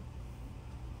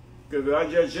 Because the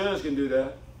unjust judge can do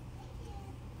that.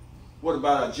 What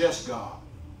about a just God?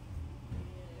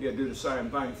 He'll do the same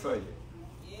thing for you.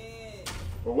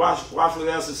 But watch what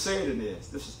else is said in this.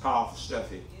 This is powerful stuff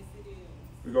here. Yes, it is.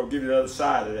 We're going to give you the other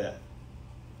side of that.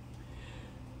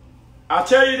 I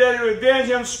tell you that he will avenge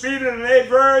him speedily in the 8th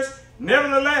verse.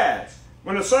 Nevertheless,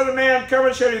 when the Son of Man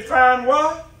cometh, shall he find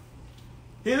what?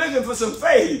 He's looking for some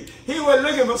faith. He was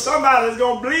looking for somebody that's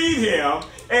going to believe him,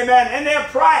 amen, in their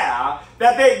prayer,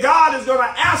 that God is going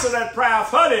to answer that prayer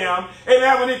for them,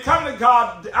 amen, when they come to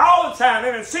God all the time,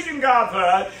 amen, seeking God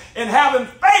for it, and having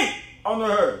faith on the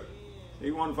earth.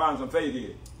 You want to find some faith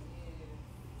here.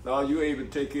 Lord, you able to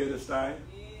take care of this thing?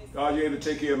 God, you able to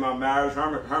take care of my marriage?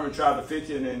 Herman tried to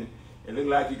fix it, and it looked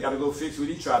like you got to go fix what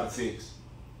he tried to fix.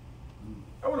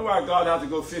 I wonder why God has to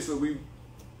go fix what we... Because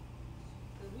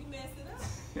we messed it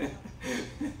up.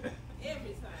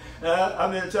 Every time. How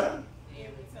many times?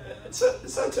 Every time.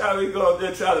 Sometimes we go up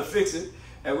there try to fix it,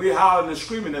 and we hollering and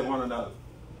screaming at one another.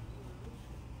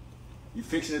 You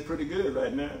fixing it pretty good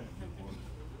right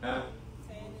now.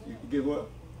 You get what?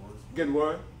 Get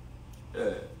what?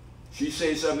 She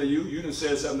say something to you, you done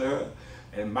said something to her,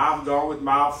 and mouth gone with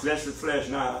mouth, flesh with flesh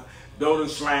now. Door done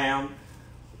slam.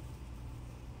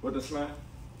 What the slam?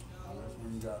 That's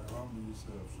when you got to humble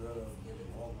yourself. Shut up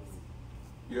and walk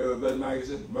away. You heard what Brother Mike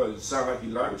said? Brother, it sounds like you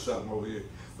learned something over here.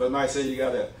 Brother Mike said you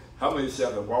got to humble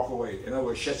yourself and walk away. In other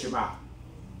words, shut your mouth.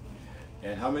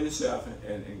 And humble yourself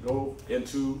and go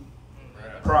into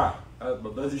prayer. But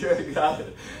Brother Jerry got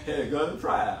it. Yeah, go to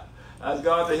prayer. Ask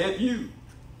God to help you.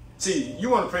 See, you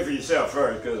want to pray for yourself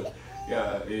first because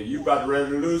you about to ready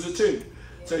to lose it too.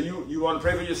 So you want to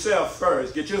pray for yourself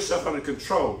first. Get yourself under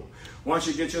control. Once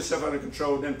you get yourself under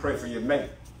control, then pray for your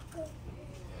mate.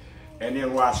 And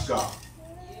then watch God.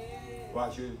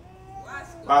 Watch you.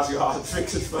 Watch God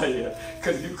fix it for you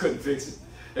because you couldn't fix it.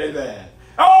 Amen.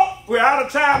 Oh, we're out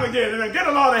of time again. Amen. Get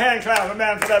a lot of hand claps,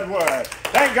 man, for that word.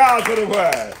 Thank God for the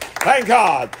word. Thank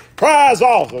God. Prayer is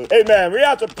awesome. Amen. We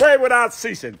have to pray without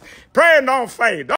ceasing. Praying don't faint.